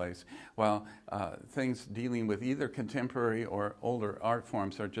over the place, while things dealing with either contemporary or older art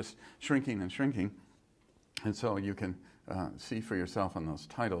forms are just shrinking and shrinking. And so you can see for yourself on those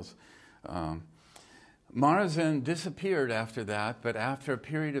titles. Marazen disappeared after that, but after a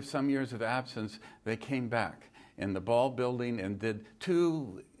period of some years of absence, they came back in the Ball building and did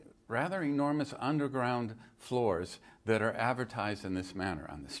 2 rather enormous underground floors that are advertised in this manner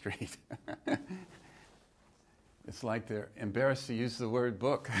on the street. It's like they're embarrassed to use the word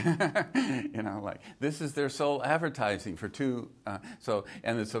book. You know, like this is their sole advertising for 2.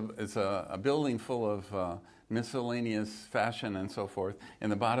 And it's a building full of miscellaneous fashion and so forth. In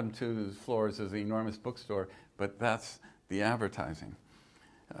the bottom 2 floors is an enormous bookstore, but that's the advertising.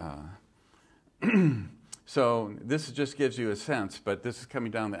 So this just gives you a sense, but this is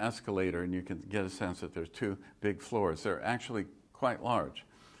coming down the escalator, and you can get a sense that there's 2 big floors. They're actually quite large.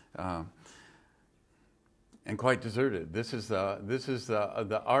 And quite deserted. This is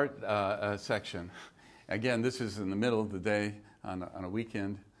the art section. Again, this is in the middle of the day on a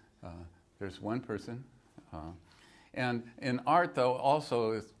weekend. There's 1 person. And in art, though,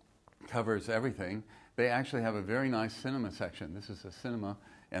 also it covers everything. They actually have a very nice cinema section. This is a cinema,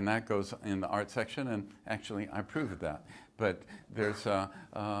 and that goes in the art section, and actually I approve of that. But there's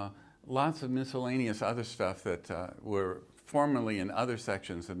lots of miscellaneous other stuff that were formerly in other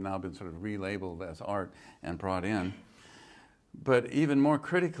sections have now been sort of relabeled as art and brought in. But even more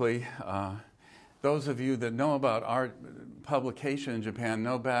critically, those of you that know about art publication in Japan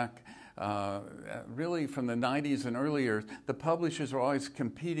know back really from the 90s and earlier, the publishers were always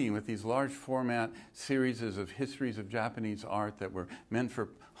competing with these large format series of histories of Japanese art that were meant for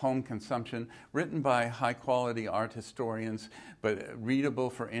home consumption, written by high quality art historians, but readable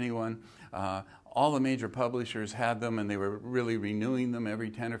for anyone. All the major publishers had them, and they were really renewing them every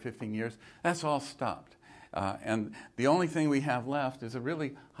 10 or 15 years. That's all stopped. And the only thing we have left is a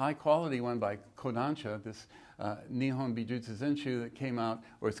really high-quality one by Kodansha, this Nihon Bijutsu Zenshu that came out,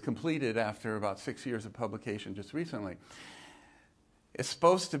 or it's completed after about 6 years of publication just recently. It's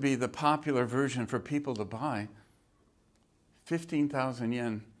supposed to be the popular version for people to buy. 15,000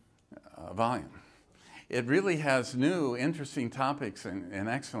 yen volume. It really has new, interesting topics and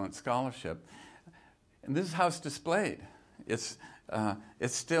excellent scholarship. And this is how it's displayed. It's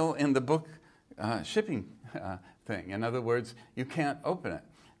still in the book shipping thing. In other words, you can't open it.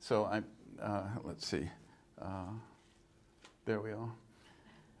 So let's see. There we go.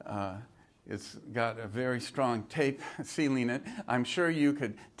 it's got a very strong tape sealing it. I'm sure you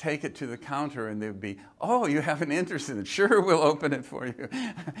could take it to the counter and they'd be, oh, you have an interest in it. Sure, we'll open it for you.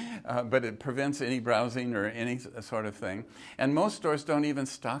 But it prevents any browsing or any sort of thing. And most stores don't even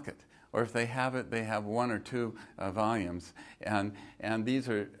stock it. Or if they have it, they have 1 or 2 volumes. And these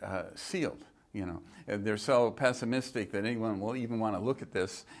are sealed, you know. They're so pessimistic that anyone will even want to look at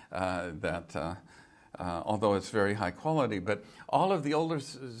this although it's very high quality, but all of the older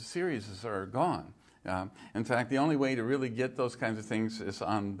series are gone. In fact, the only way to really get those kinds of things is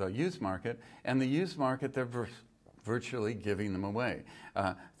on the used market, and the used market, they're virtually giving them away.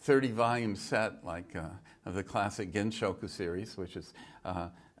 30-volume set, like of the classic Genshoku series, which is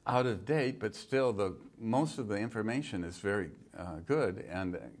out of date, but still most of the information is very good,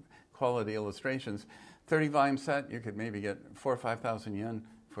 and quality illustrations. 30-volume set, you could maybe get 4,000 or 5,000 yen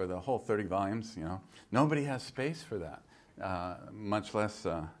for the whole 30 volumes, you know. Nobody has space for that, much less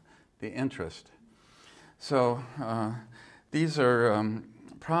the interest. So these are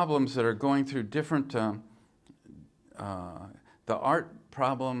problems that are going through different, the art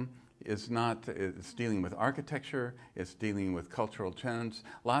problem is not, it's dealing with architecture, it's dealing with cultural trends.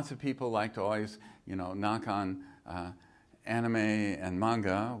 Lots of people like to always, you know, knock on anime and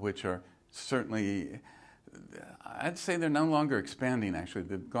manga, which are certainly, I'd say they're no longer expanding, actually.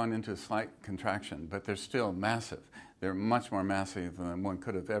 They've gone into a slight contraction, but they're still massive. They're much more massive than one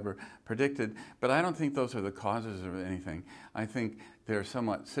could have ever predicted. But I don't think those are the causes of anything. I think they're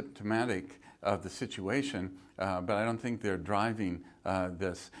somewhat symptomatic of the situation, but I don't think they're driving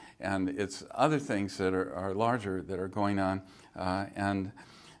this. And it's other things that are larger that are going on. And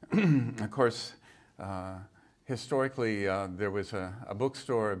of course, historically, there was a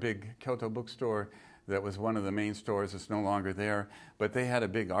bookstore, a big Kyoto bookstore, that was one of the main stores. It's no longer there, but they had a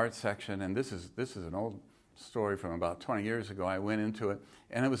big art section, and this is an old story from about 20 years ago. I went into it,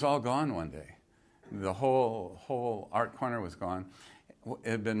 and it was all gone one day. The whole art corner was gone.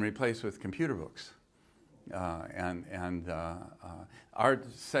 It had been replaced with computer books, and art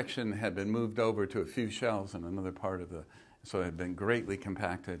section had been moved over to a few shelves in another part of so it had been greatly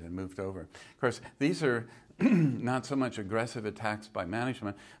compacted and moved over. Of course, these are not so much aggressive attacks by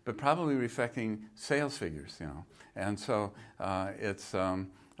management, but probably reflecting sales figures, you know. And so it's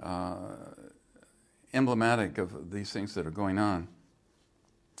emblematic of these things that are going on.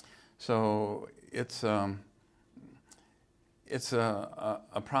 So it's a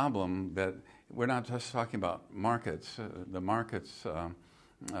problem that we're not just talking about markets. The markets are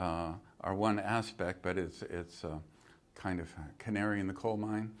one aspect, but it's kind of canary in the coal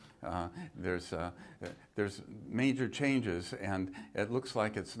mine. There's major changes, and it looks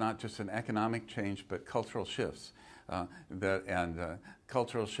like it's not just an economic change, but cultural shifts.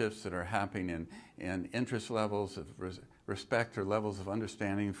 Cultural shifts that are happening in interest levels of respect or levels of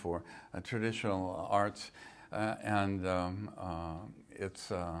understanding for traditional arts, and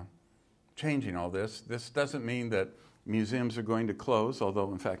it's changing all this. This doesn't mean that museums are going to close,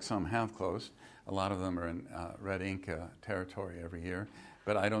 although in fact some have closed. A lot of them are in red ink territory every year,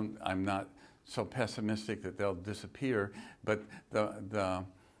 but I'm not so pessimistic that they'll disappear. But the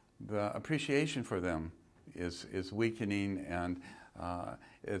appreciation for them is weakening, and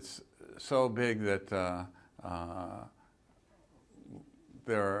it's so big that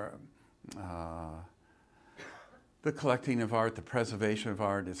the collecting of art, the preservation of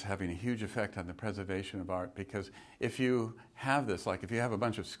art is having a huge effect on the preservation of art, because if you have this, like if you have a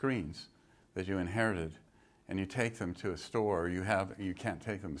bunch of screens that you inherited and you take them to a store, or you can't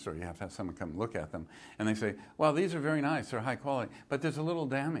take them to a store, you have to have someone come look at them, and they say, well, these are very nice, they're high quality, but there's a little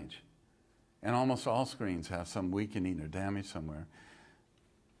damage. And almost all screens have some weakening or damage somewhere.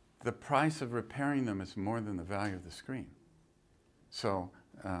 The price of repairing them is more than the value of the screen. So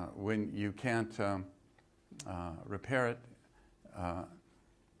when you can't repair it,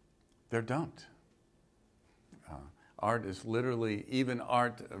 they're dumped. Art is literally, even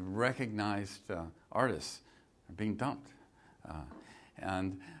recognized artists are being dumped.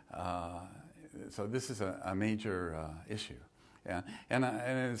 So this is a major issue. Yeah. And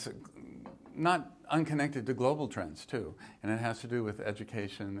it's not unconnected to global trends, too. And it has to do with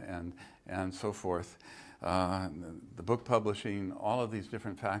education and so forth. The book publishing, all of these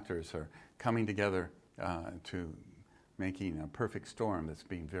different factors are coming together to making a perfect storm that's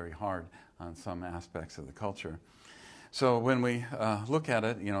being very hard on some aspects of the culture. So when we look at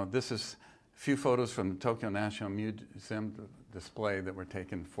it, you know, this is a few photos from the Tokyo National Museum display that were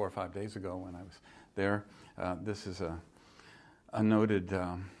taken 4 or 5 days ago when I was there. This is a noted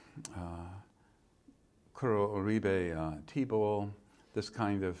Kuro Uribe tea bowl, this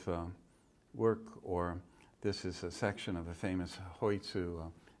kind of work, or this is a section of a famous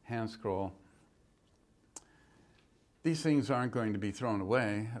Hoitsu hand scroll. These things aren't going to be thrown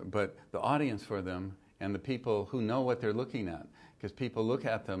away, but the audience for them and the people who know what they're looking at, because people look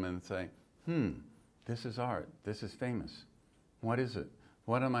at them and say, this is art, this is famous. What is it?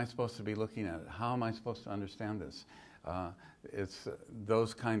 What am I supposed to be looking at? How am I supposed to understand this? It's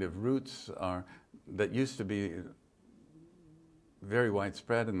those kind of roots that used to be very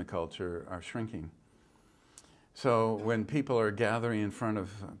widespread in the culture are shrinking. So when people are gathering in front of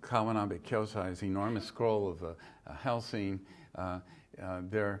Kawanabe Kyosai's enormous scroll of a hell scene,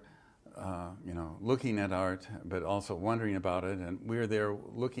 they're looking at art, but also wondering about it, and we're there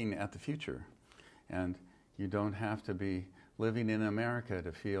looking at the future. And you don't have to be living in America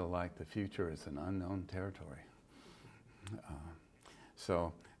to feel like the future is an unknown territory.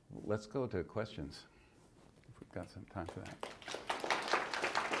 So let's go to questions, if we've got some time for that.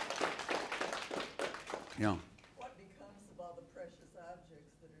 Yeah. What becomes of all the precious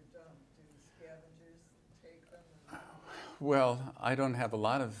objects that are dumped? Do scavengers take them? Well, I don't have a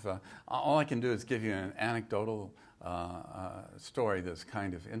lot of, all I can do is give you an anecdotal story that's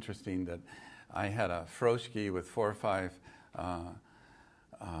kind of interesting, that I had a Froschke with 4 or 5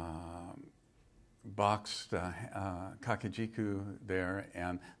 boxed kakejiku there,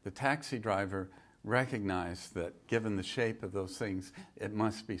 and the taxi driver recognized that given the shape of those things, it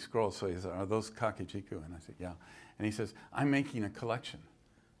must be scrolls. So he said, are those kakejiku? And I said, yeah. And he says, I'm making a collection.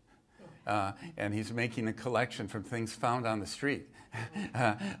 And he's making a collection from things found on the street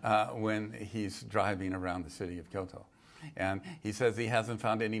when he's driving around the city of Kyoto. And he says he hasn't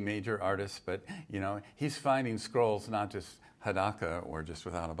found any major artists, but he's finding scrolls, not just hadaka or just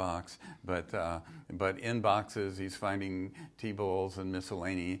without a box, but in boxes. He's finding tea bowls and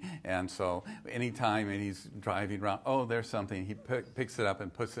miscellany. And so anytime he's driving around, oh, there's something, he picks it up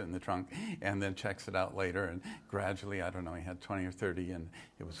and puts it in the trunk and then checks it out later. And gradually, I don't know, he had 20 or 30 and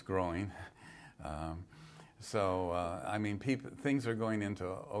it was growing. I mean, things are going into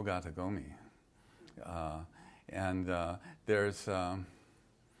Ogatagomi.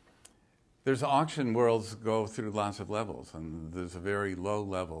 There's auction worlds go through lots of levels, and there's a very low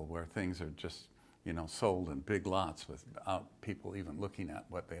level where things are just, sold in big lots without people even looking at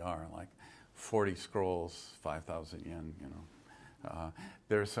what they are, like 40 scrolls, 5,000 yen,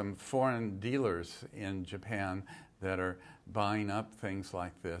 There's some foreign dealers in Japan that are buying up things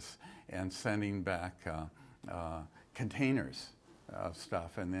like this and sending back containers of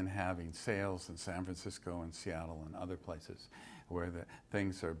stuff, and then having sales in San Francisco and Seattle and other places where the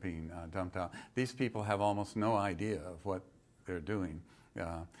things are being dumped out. These people have almost no idea of what they're doing.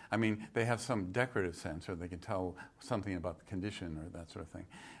 I mean, they have some decorative sense, or they can tell something about the condition or that sort of thing.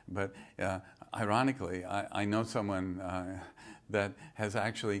 But ironically, I know someone that has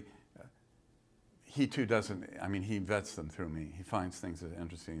actually, he too doesn't, I mean, he vets them through me. He finds things that are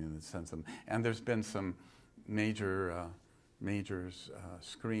interesting and sends them. And there's been some major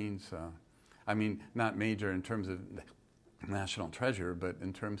screens, I mean, not major in terms of national treasure, but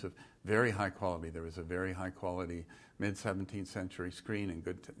in terms of very high quality. There was a very high quality mid-17th century screen in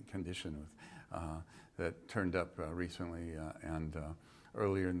good condition with, that turned up recently, and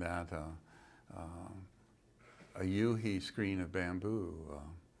earlier than that, a Yuhi screen of bamboo,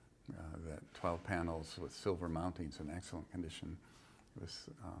 that 12 panels with silver mountings in excellent condition. It was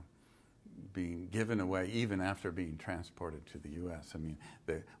being given away even after being transported to the U.S. I mean,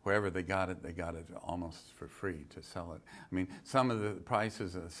 wherever they got it almost for free to sell it. I mean, some of the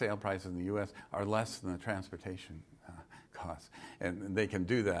prices, sale prices in the U.S. are less than the transportation costs. And they can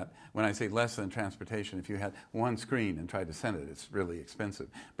do that. When I say less than transportation, if you had one screen and tried to send it, it's really expensive.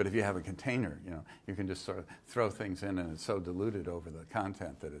 But if you have a container, you can just sort of throw things in, and it's so diluted over the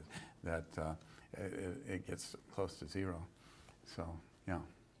content that it gets close to zero. So, yeah.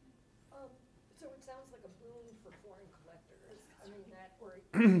 So it sounds like a boon for foreign collectors. I mean, that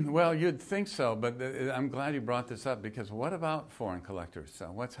Well, you'd think so, but I'm glad you brought this up, because what about foreign collectors?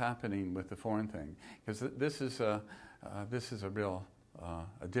 What's happening with the foreign thing? Because this is a real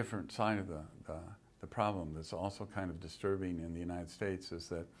a different side of the problem that's also kind of disturbing in the United States, is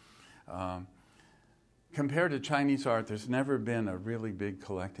that compared to Chinese art, there's never been a really big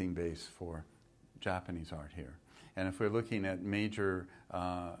collecting base for Japanese art here. And if we're looking at major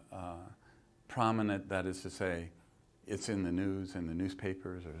prominent, that is to say, it's in the news, in the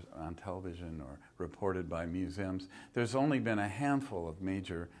newspapers, or on television, or reported by museums, there's only been a handful of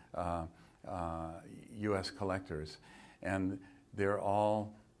major U.S. collectors, and they're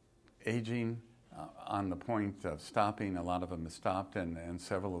all aging, on the point of stopping. A lot of them have stopped, and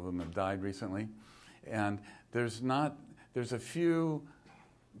several of them have died recently. And there's a few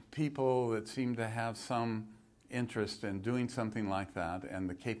people that seem to have some interest in doing something like that and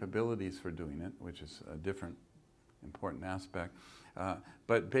the capabilities for doing it, which is a different important aspect.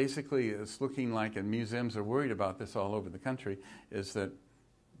 But basically, it's looking like, and museums are worried about this all over the country, is that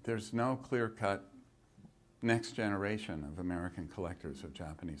there's no clear-cut next generation of American collectors of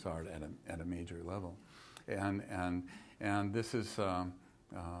Japanese art at a major level. And this is,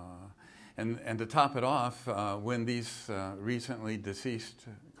 and to top it off, when these recently deceased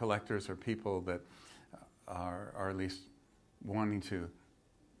collectors or people that are at least wanting to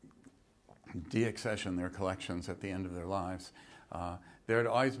deaccession their collections at the end of their lives, there had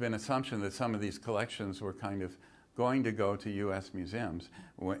always been an assumption that some of these collections were kind of going to go to U.S. museums,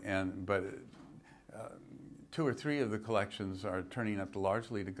 but 2 or 3 of the collections are turning up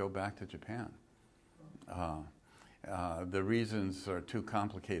largely to go back to Japan. The reasons are too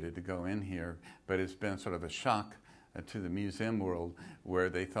complicated to go in here, but it's been sort of a shock to the museum world, where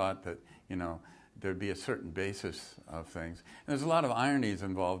they thought that, you know, there'd be a certain basis of things. And there's a lot of ironies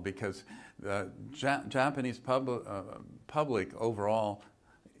involved, because the Japanese public overall,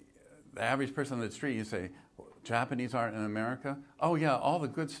 the average person on the street, you say, Japanese art in America? Oh yeah, all the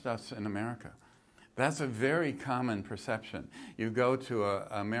good stuff's in America. That's a very common perception. You go to an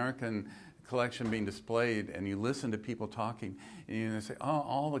American collection being displayed and you listen to people talking, and you say, oh,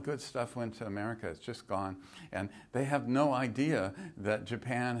 all the good stuff went to America, it's just gone. And they have no idea that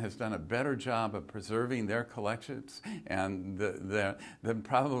Japan has done a better job of preserving their collections than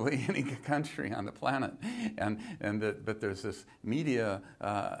probably any country on the planet. But there's this media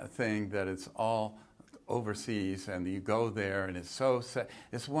thing that it's all overseas, and you go there and it's so sad.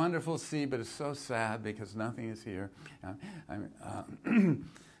 It's wonderful to see, but it's so sad because nothing is here.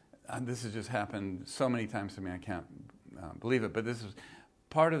 This has just happened so many times to me, I can't believe it. But this is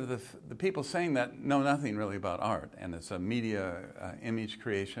part of the people saying that know nothing really about art, and it's a media image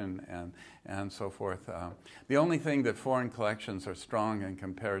creation and so forth. The only thing that foreign collections are strong in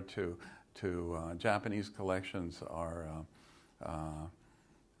compared to Japanese collections are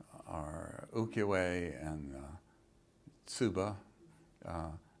ukiyo-e and tsuba,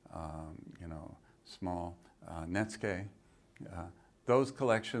 you know, small netsuke. Those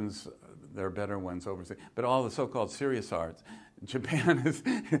collections, they're better ones overseas. But all the so-called serious arts, Japan is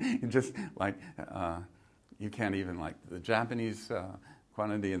just like, you can't even, like, the Japanese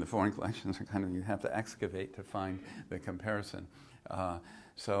quantity and the foreign collections are kind of, you have to excavate to find the comparison.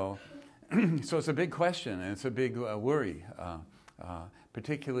 So it's a big question, and it's a big worry.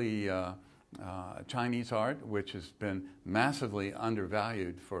 Particularly Chinese art, which has been massively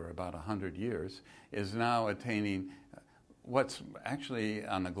undervalued for about 100 years, is now attaining what's actually,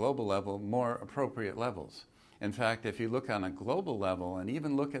 on a global level, more appropriate levels. In fact, if you look on a global level and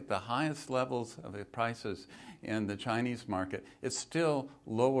even look at the highest levels of the prices in the Chinese market, it's still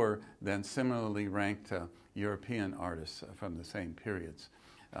lower than similarly ranked European artists from the same periods.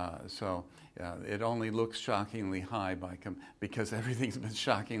 So it only looks shockingly high because everything's been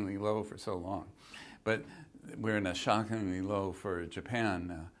shockingly low for so long. But we're in a shockingly low for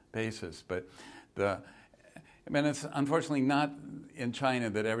Japan basis. But it's unfortunately not in China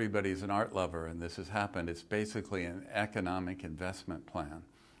that everybody's an art lover and this has happened. It's basically an economic investment plan.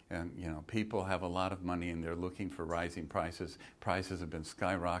 And, you know, people have a lot of money and they're looking for rising prices. Prices have been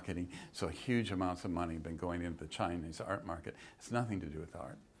skyrocketing, so huge amounts of money have been going into the Chinese art market. It's nothing to do with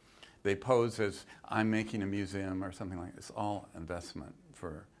art. They pose as, I'm making a museum or something like this. It's all investment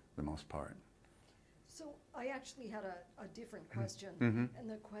for the most part. So I actually had a different question. Mm-hmm. And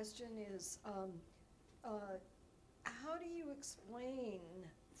the question is, how do you explain,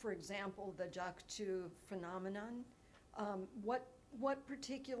 for example, the Jaktu phenomenon? What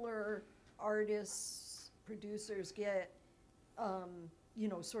particular artists, producers get, you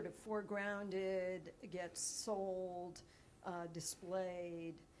know, sort of foregrounded, get sold,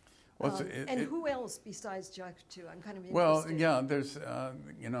 displayed? And who else besides Jaktu? I'm kind of interested. Well, yeah, there's,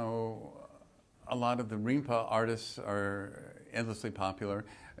 you know, a lot of the Rinpa artists are endlessly popular.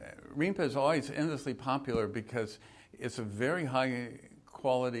 Rinpa is always endlessly popular because it's a very high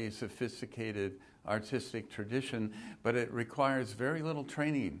quality, sophisticated artistic tradition, but it requires very little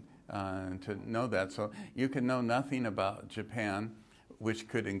training to know that. So you can know nothing about Japan, which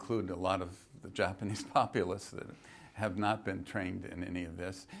could include a lot of the Japanese populace that have not been trained in any of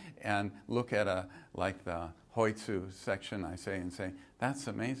this, and look at like the Hoitsu section, I say, and say, that's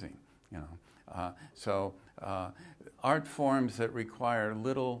amazing, you know. So art forms that require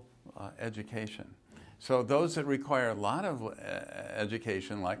little education. So those that require a lot of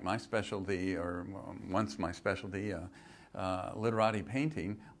education, like my specialty, or once my specialty, literati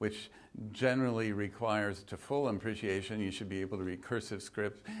painting, which generally requires, to full appreciation, you should be able to read cursive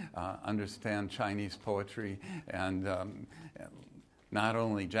script, understand Chinese poetry, and not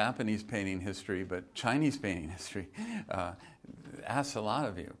only Japanese painting history, but Chinese painting history. Asks a lot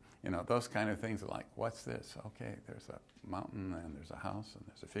of you. You know, those kind of things are like, what's this? Okay, there's a mountain, and there's a house, and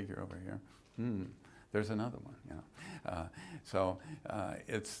there's a figure over here. There's another one, you know. So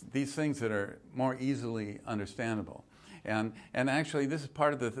it's these things that are more easily understandable. And actually, this is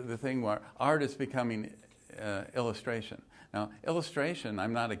part of the thing where art is becoming illustration. Now, illustration,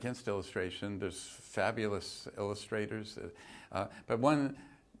 I'm not against illustration. There's fabulous illustrators. But one,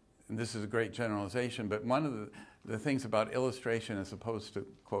 and this is a great generalization, but one of the things about illustration as opposed to,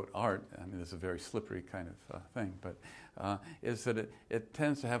 quote, art, I mean, this is a very slippery kind of thing, but is that it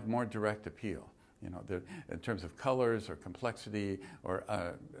tends to have more direct appeal. You know, in terms of colors or complexity or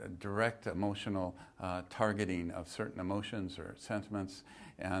direct emotional targeting of certain emotions or sentiments,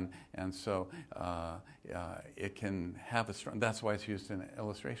 and so it can have a strong. That's why it's used in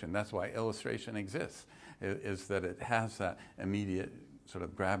illustration. That's why illustration exists, is that it has that immediate sort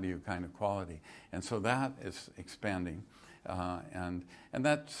of grab you kind of quality, and so that is expanding, and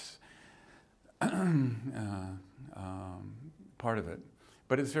that's part of it.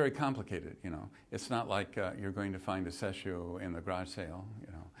 But it's very complicated, you know. It's not like you're going to find a Sessio in the garage sale, you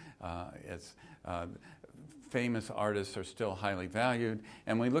know. Famous artists are still highly valued.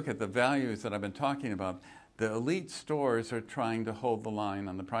 And when we look at the values that I've been talking about, the elite stores are trying to hold the line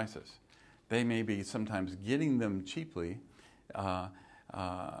on the prices. They may be sometimes getting them cheaply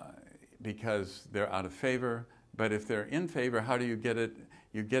because they're out of favor. But if they're in favor, how do you get it?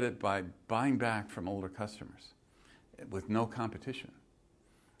 You get it by buying back from older customers with no competition.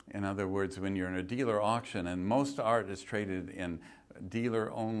 In other words, when you're in a dealer auction, and most art is traded in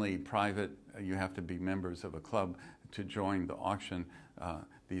dealer-only private, you have to be members of a club to join the auction,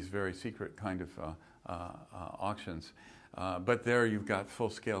 these very secret kind of auctions. But there you've got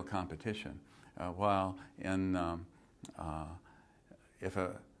full-scale competition. While in, if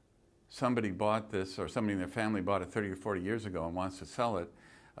somebody bought this, or somebody in their family bought it 30 or 40 years ago and wants to sell it,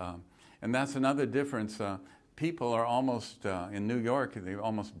 and that's another difference. People are almost, in New York, they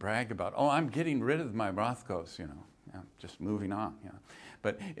almost brag about, oh, I'm getting rid of my Rothkos, you know, just moving on. You know.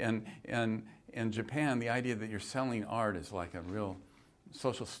 But in Japan, the idea that you're selling art is like a real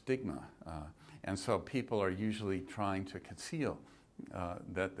social stigma. And so people are usually trying to conceal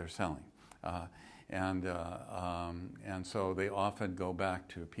that they're selling. And so they often go back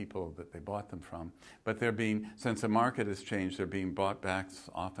to people that they bought them from. But they're being, since the market has changed, they're being bought back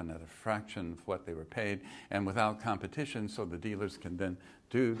often at a fraction of what they were paid and without competition, so the dealers can then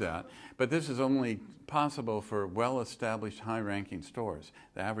do that. But this is only possible for well-established, high-ranking stores.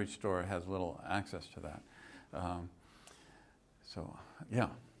 The average store has little access to that. So, yeah.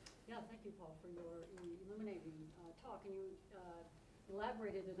 Yeah, thank you, Paul, for your illuminating talk. And you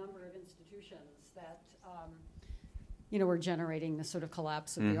elaborated a number of institutions that you know, were generating the sort of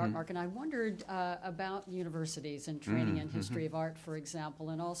collapse of the art market. And I wondered about universities and training in history of art, for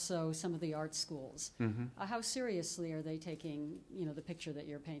example, and also some of the art schools. How seriously are they taking, you know, the picture that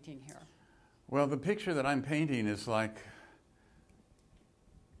you're painting here? Well, the picture that I'm painting is like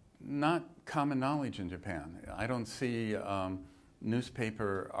not common knowledge in Japan. I don't see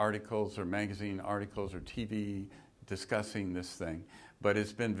newspaper articles or magazine articles or TV discussing this thing, but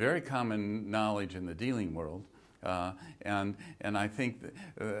it's been very common knowledge in the dealing world. And I think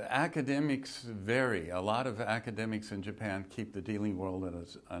academics vary. A lot of academics in Japan keep the dealing world at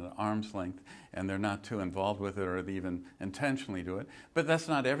an arm's length, and they're not too involved with it, or they even intentionally do it. But that's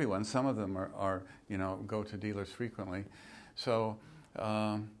not everyone. Some of them are you know, go to dealers frequently. So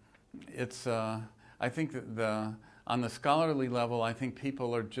it's I think that on the scholarly level, I think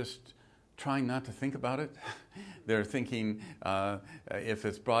people are just trying not to think about it. They're thinking, if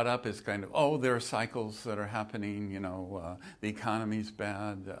it's brought up, it's kind of, oh, there are cycles that are happening, you know, the economy's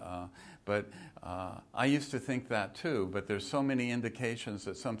bad. But I used to think that too, but there's so many indications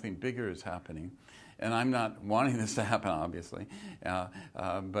that something bigger is happening. And I'm not wanting this to happen, obviously,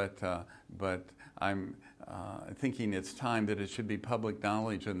 but I'm thinking it's time that it should be public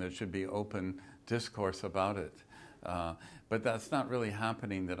knowledge and there should be open discourse about it. But that's not really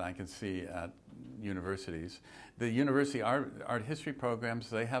happening that I can see at universities. The university art history programs,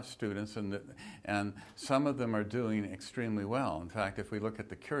 they have students, and some of them are doing extremely well. In fact, if we look at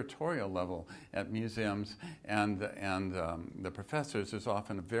the curatorial level at museums and the professors, there's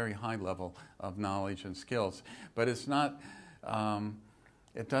often a very high level of knowledge and skills. But it's not,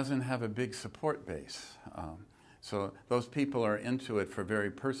 it doesn't have a big support base. So those people are into it for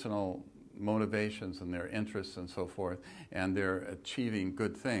very personal motivations and their interests and so forth, and they're achieving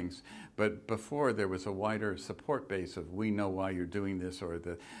good things. But before, there was a wider support base of, we know why you're doing this, or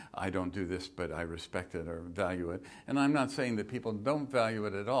I don't do this, but I respect it or value it. And I'm not saying that people don't value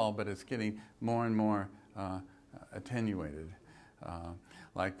it at all, but it's getting more and more attenuated.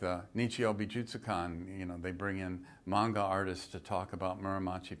 Like the Nichio Bijutsukan, they bring in manga artists to talk about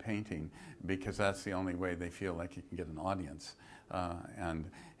Muromachi painting because that's the only way they feel like you can get an audience. And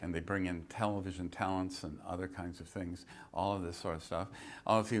they bring in television talents and other kinds of things, all of this sort of stuff.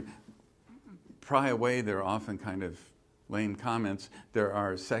 If you pry away their often kind of lame comments, there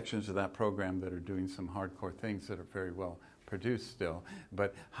are sections of that program that are doing some hardcore things that are very well produced still.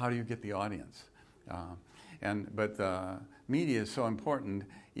 But how do you get the audience? But media is so important.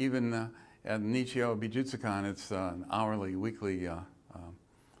 Even at Nichio Bijutsukan, it's an hourly, weekly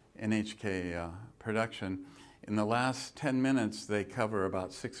NHK production. In the last 10 minutes, they cover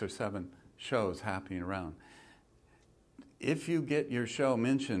about 6 or 7 shows happening around. If you get your show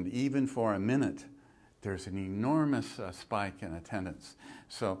mentioned, even for a minute, there's an enormous spike in attendance.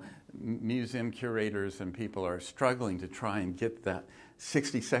 So museum curators and people are struggling to try and get that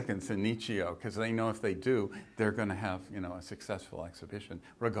 60 seconds in Nichio, because they know if they do, they're going to have a successful exhibition,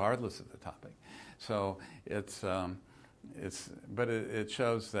 regardless of the topic. So it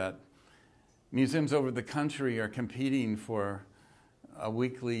shows that museums over the country are competing for a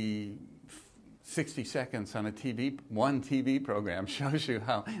weekly 60 seconds on one TV program. Shows you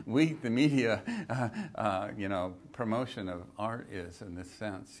how weak the media, promotion of art is in this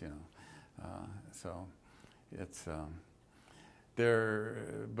sense. So it's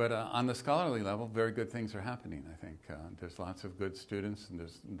but on the scholarly level, very good things are happening. I think there's lots of good students, and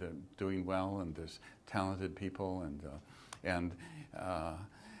they're doing well, and there's talented people,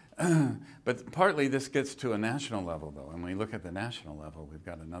 but partly this gets to a national level, though. And when we look at the national level, we've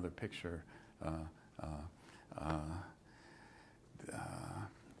got another picture.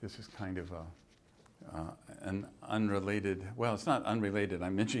 This is kind of an unrelated, well, it's not unrelated,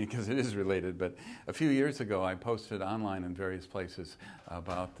 I'm mentioning it because it is related, but a few years ago I posted online in various places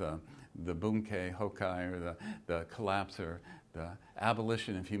about the Bunkei Hokai, or the collapse or the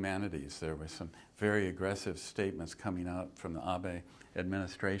abolition of humanities. There were some very aggressive statements coming out from the Abe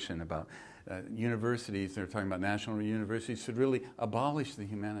administration about universities. They're talking about national universities should really abolish the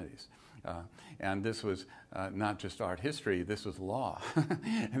humanities. And this was not just art history, this was law,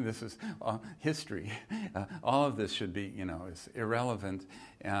 and this is history. All of this should be, is irrelevant.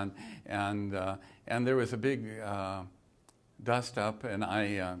 And there was a big dust up, and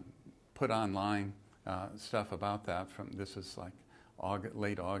I put online stuff about that. This is like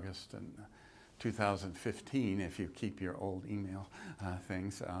late August and 2015, if you keep your old email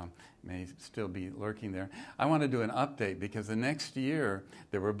things, may still be lurking there. I want to do an update because the next year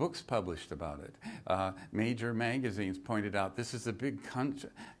there were books published about it. Major magazines pointed out this is the big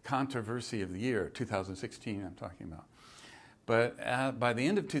controversy of the year, 2016 I'm talking about. But by the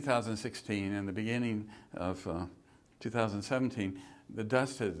end of 2016 and the beginning of 2017, the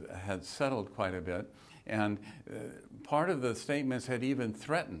dust had settled quite a bit. And part of the statements had even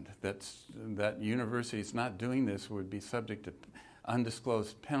threatened that universities not doing this would be subject to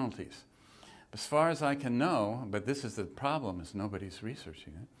undisclosed penalties. As far as I can know, but this is the problem, is nobody's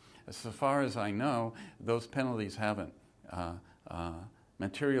researching it. As far as I know, those penalties haven't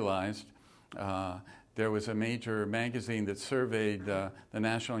materialized. There was a major magazine that surveyed the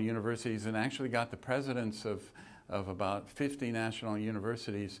national universities and actually got the presidents of about 50 national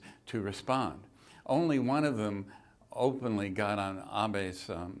universities to respond. Only one of them openly got on Abe's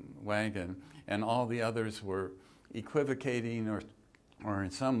wagon, and all the others were equivocating or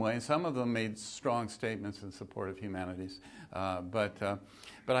in some way. Some of them made strong statements in support of humanities. But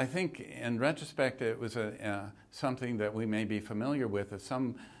I think in retrospect it was something that we may be familiar with as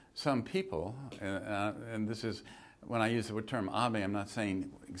some people, and this is, when I use the term Abe, I'm not saying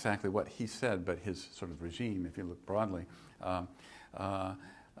exactly what he said, but his sort of regime, if you look broadly.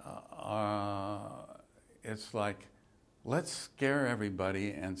 It's like, let's scare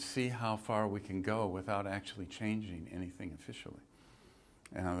everybody and see how far we can go without actually changing anything officially.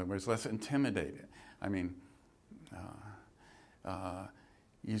 In other words, let's intimidate it. I mean,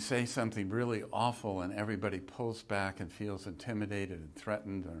 you say something really awful and everybody pulls back and feels intimidated and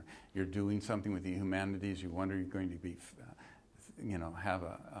threatened, or you're doing something with the humanities, you wonder you're going to be, have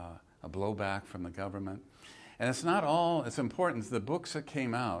a blowback from the government. And it's not all, it's important, the books that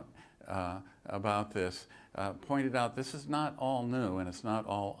came out about this pointed out this is not all new and it's not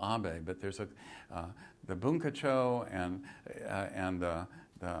all Abe, but there's the Bunkacho and the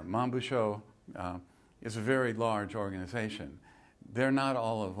Mambusho is a very large organization. They're not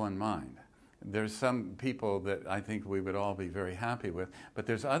all of one mind. there's some people that I think we would all be very happy with, but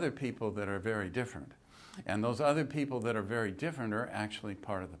there's other people that are very different. And those other people that are very different are actually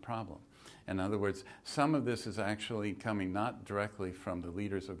part of the problem. In other words, some of this is actually coming not directly from the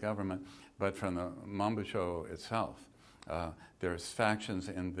leaders of government, but from the Mambusho itself. There's factions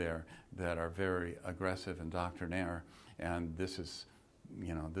in there that are very aggressive and doctrinaire, and this is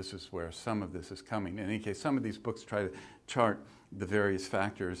where some of this is coming. In any case, some of these books try to chart the various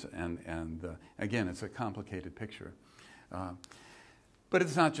factors, and again, it's a complicated picture. But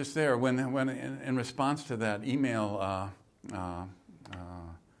it's not just there. When in response to that email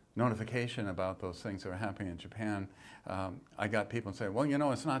notification about those things that are happening in Japan, I got people saying,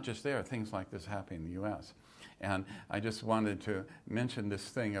 well, it's not just there. Things like this happen in the U.S. And I just wanted to mention this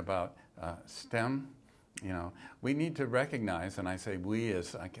thing about STEM. We need to recognize, and I say we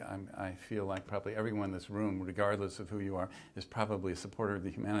as I feel like probably everyone in this room, regardless of who you are, is probably a supporter of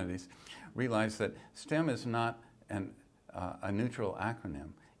the humanities, realize that STEM is not a neutral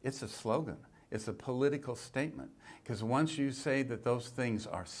acronym. It's a slogan. It's a political statement. Because once you say that those things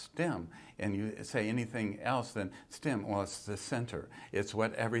are STEM and you say anything else than STEM, well, it's the center. It's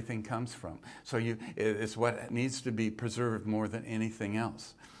what everything comes from. So it's what needs to be preserved more than anything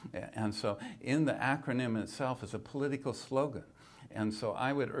else. And so in the acronym itself is a political slogan. And so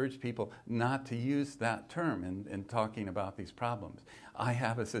I would urge people not to use that term in talking about these problems. I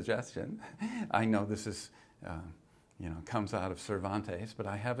have a suggestion. I know this is comes out of Cervantes, but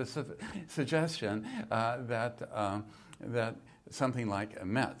I have a suggestion that something like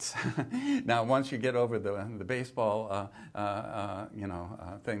Mets. Now, once you get over the baseball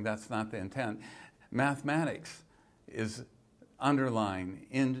thing, that's not the intent. Mathematics is underlying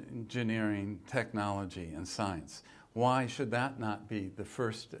engineering, technology, and science. Why should that not be the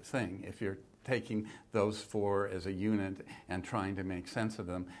first thing if you're taking those four as a unit and trying to make sense of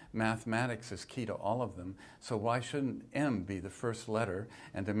them? Mathematics is key to all of them. So why shouldn't M be the first letter?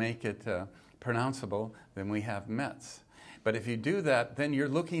 And to make it pronounceable, then we have Mets. But if you do that, then you're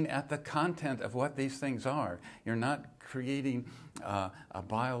looking at the content of what these things are. You're not creating a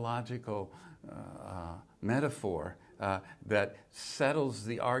biological metaphor that settles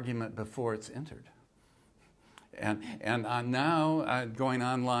the argument before it's entered. And now, going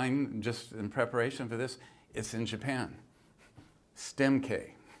online just in preparation for this, it's in Japan.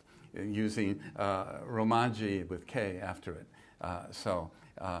 STEM-K, using Romaji with K after it. So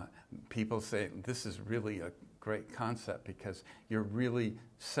people say this is really a great concept because you're really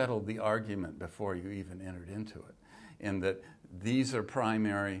settled the argument before you even entered into it. In that these are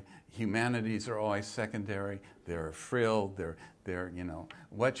primary, humanities are always secondary, they're a frill, they're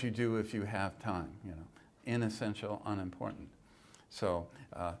what you do if you have time, inessential, unimportant. So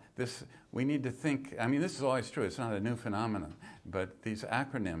we need to think, this is always true, it's not a new phenomenon, but these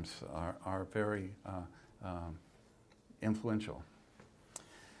acronyms are very influential.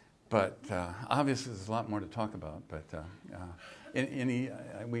 But obviously there's a lot more to talk about, but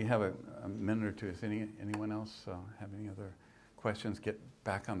we have a minute or two. Does anyone else have any other questions? Get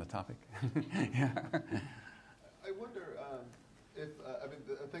back on the topic. Yeah. I wonder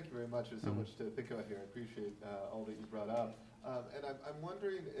thank you very much. There's so much to think about here. I appreciate all that you brought up. And I'm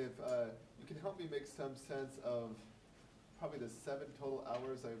wondering if you can help me make some sense of probably the 7 total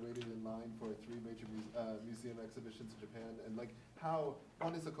hours I waited in line for 3 major museum exhibitions in Japan. And how,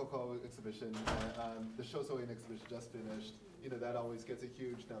 one is the Koko exhibition, the Shosoin exhibition just finished. That always gets a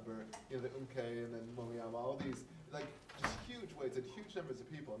huge number. The Unkei and then Momoyama, all these, just huge waits and huge numbers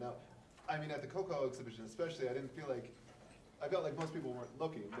of people. Now, at the Koko exhibition especially, I felt like most people weren't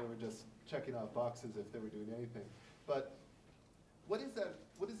looking. They were just checking off boxes if they were doing anything. But what is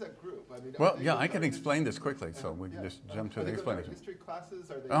that group? Well, yeah, I can explain this quickly, so we can just jump to the explanation. History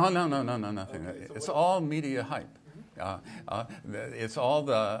classes? Are they no, nothing. Okay, so it's all media hype. It's all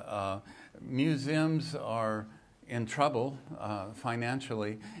the museums are in trouble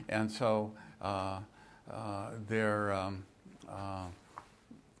financially, and so they're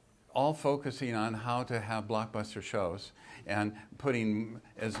all focusing on how to have blockbuster shows and putting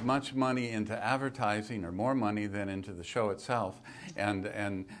as much money into advertising or more money than into the show itself,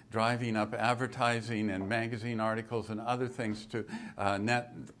 and driving up advertising and magazine articles and other things to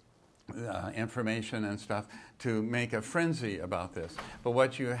net information and stuff to make a frenzy about this. But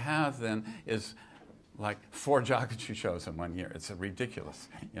what you have then is like 4 Jakuchu shows in 1 year. It's ridiculous.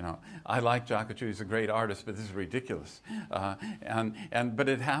 You know, I like Jakuchu; he's a great artist, but this is ridiculous. But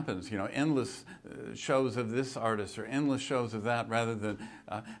it happens. You know, endless shows of this artist or endless shows of that. Rather than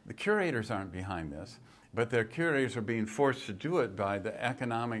the curators aren't behind this, but their curators are being forced to do it by the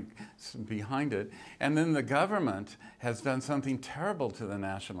economics behind it. And then the government has done something terrible to the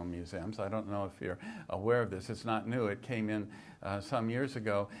national museums. I don't know if you're aware of this. It's not new. It came in some years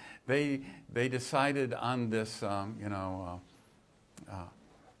ago. They decided on this,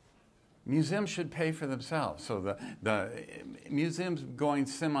 museums should pay for themselves. So the museums going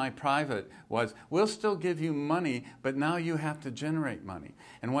semi-private was, we'll still give you money, but now you have to generate money.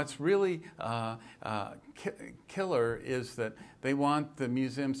 And what's really killer is that they want the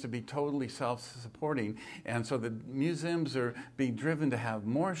museums to be totally self-supporting. And so the museums are being driven to have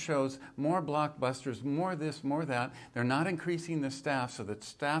more shows, more blockbusters, more this, more that. They're not increasing the staff, so that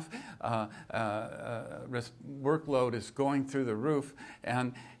staff workload is going through the roof.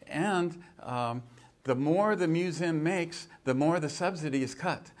 And the more the museum makes, the more the subsidy is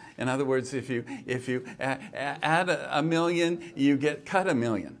cut. In other words, if you add a million, you get cut $1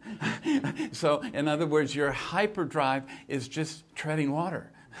 million. So, in other words, your hyperdrive is just treading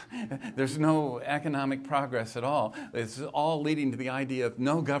water. There's no economic progress at all. It's all leading to the idea of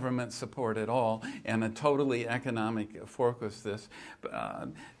no government support at all and a totally economic focus.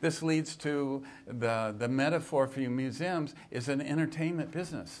 This leads to the metaphor for museums is an entertainment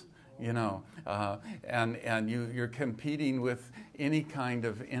business. You know, and you're competing with any kind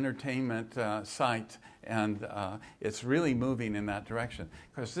of entertainment site, and it's really moving in that direction.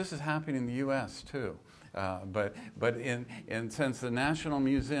 Because this is happening in the U.S. too. But since the national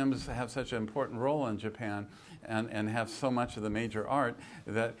museums have such an important role in Japan and have so much of the major art,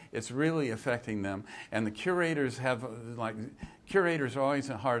 that it's really affecting them. And the curators have, curators are always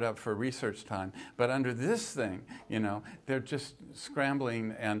hard up for research time, but under this thing, you know, they're just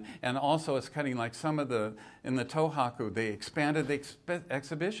scrambling, and also it's cutting, like some of in the Tohaku, they expanded the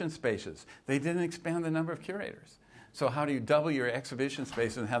exhibition spaces. They didn't expand the number of curators. So how do you double your exhibition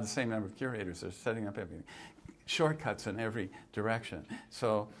space and have the same number of curators? They're setting up everything. Shortcuts in every direction.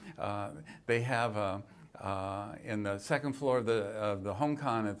 So they have, in the second floor of the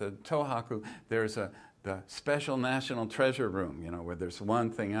Honkan at the Tohaku, there's the special national treasure room, you know, where there's one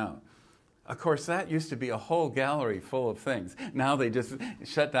thing out. Of course, that used to be a whole gallery full of things. Now they just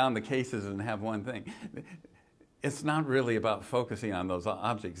shut down the cases and have one thing. It's not really about focusing on those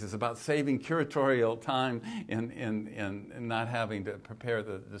objects. It's about saving curatorial time in not having to prepare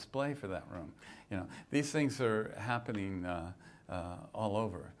the display for that room. You know, these things are happening all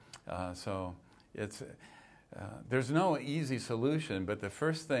over. So it's there's no easy solution, but the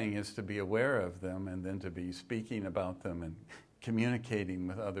first thing is to be aware of them and then to be speaking about them and communicating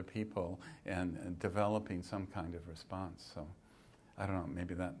with other people and developing some kind of response. So I don't know,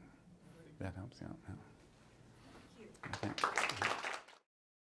 maybe that helps out. Yeah. Thank you.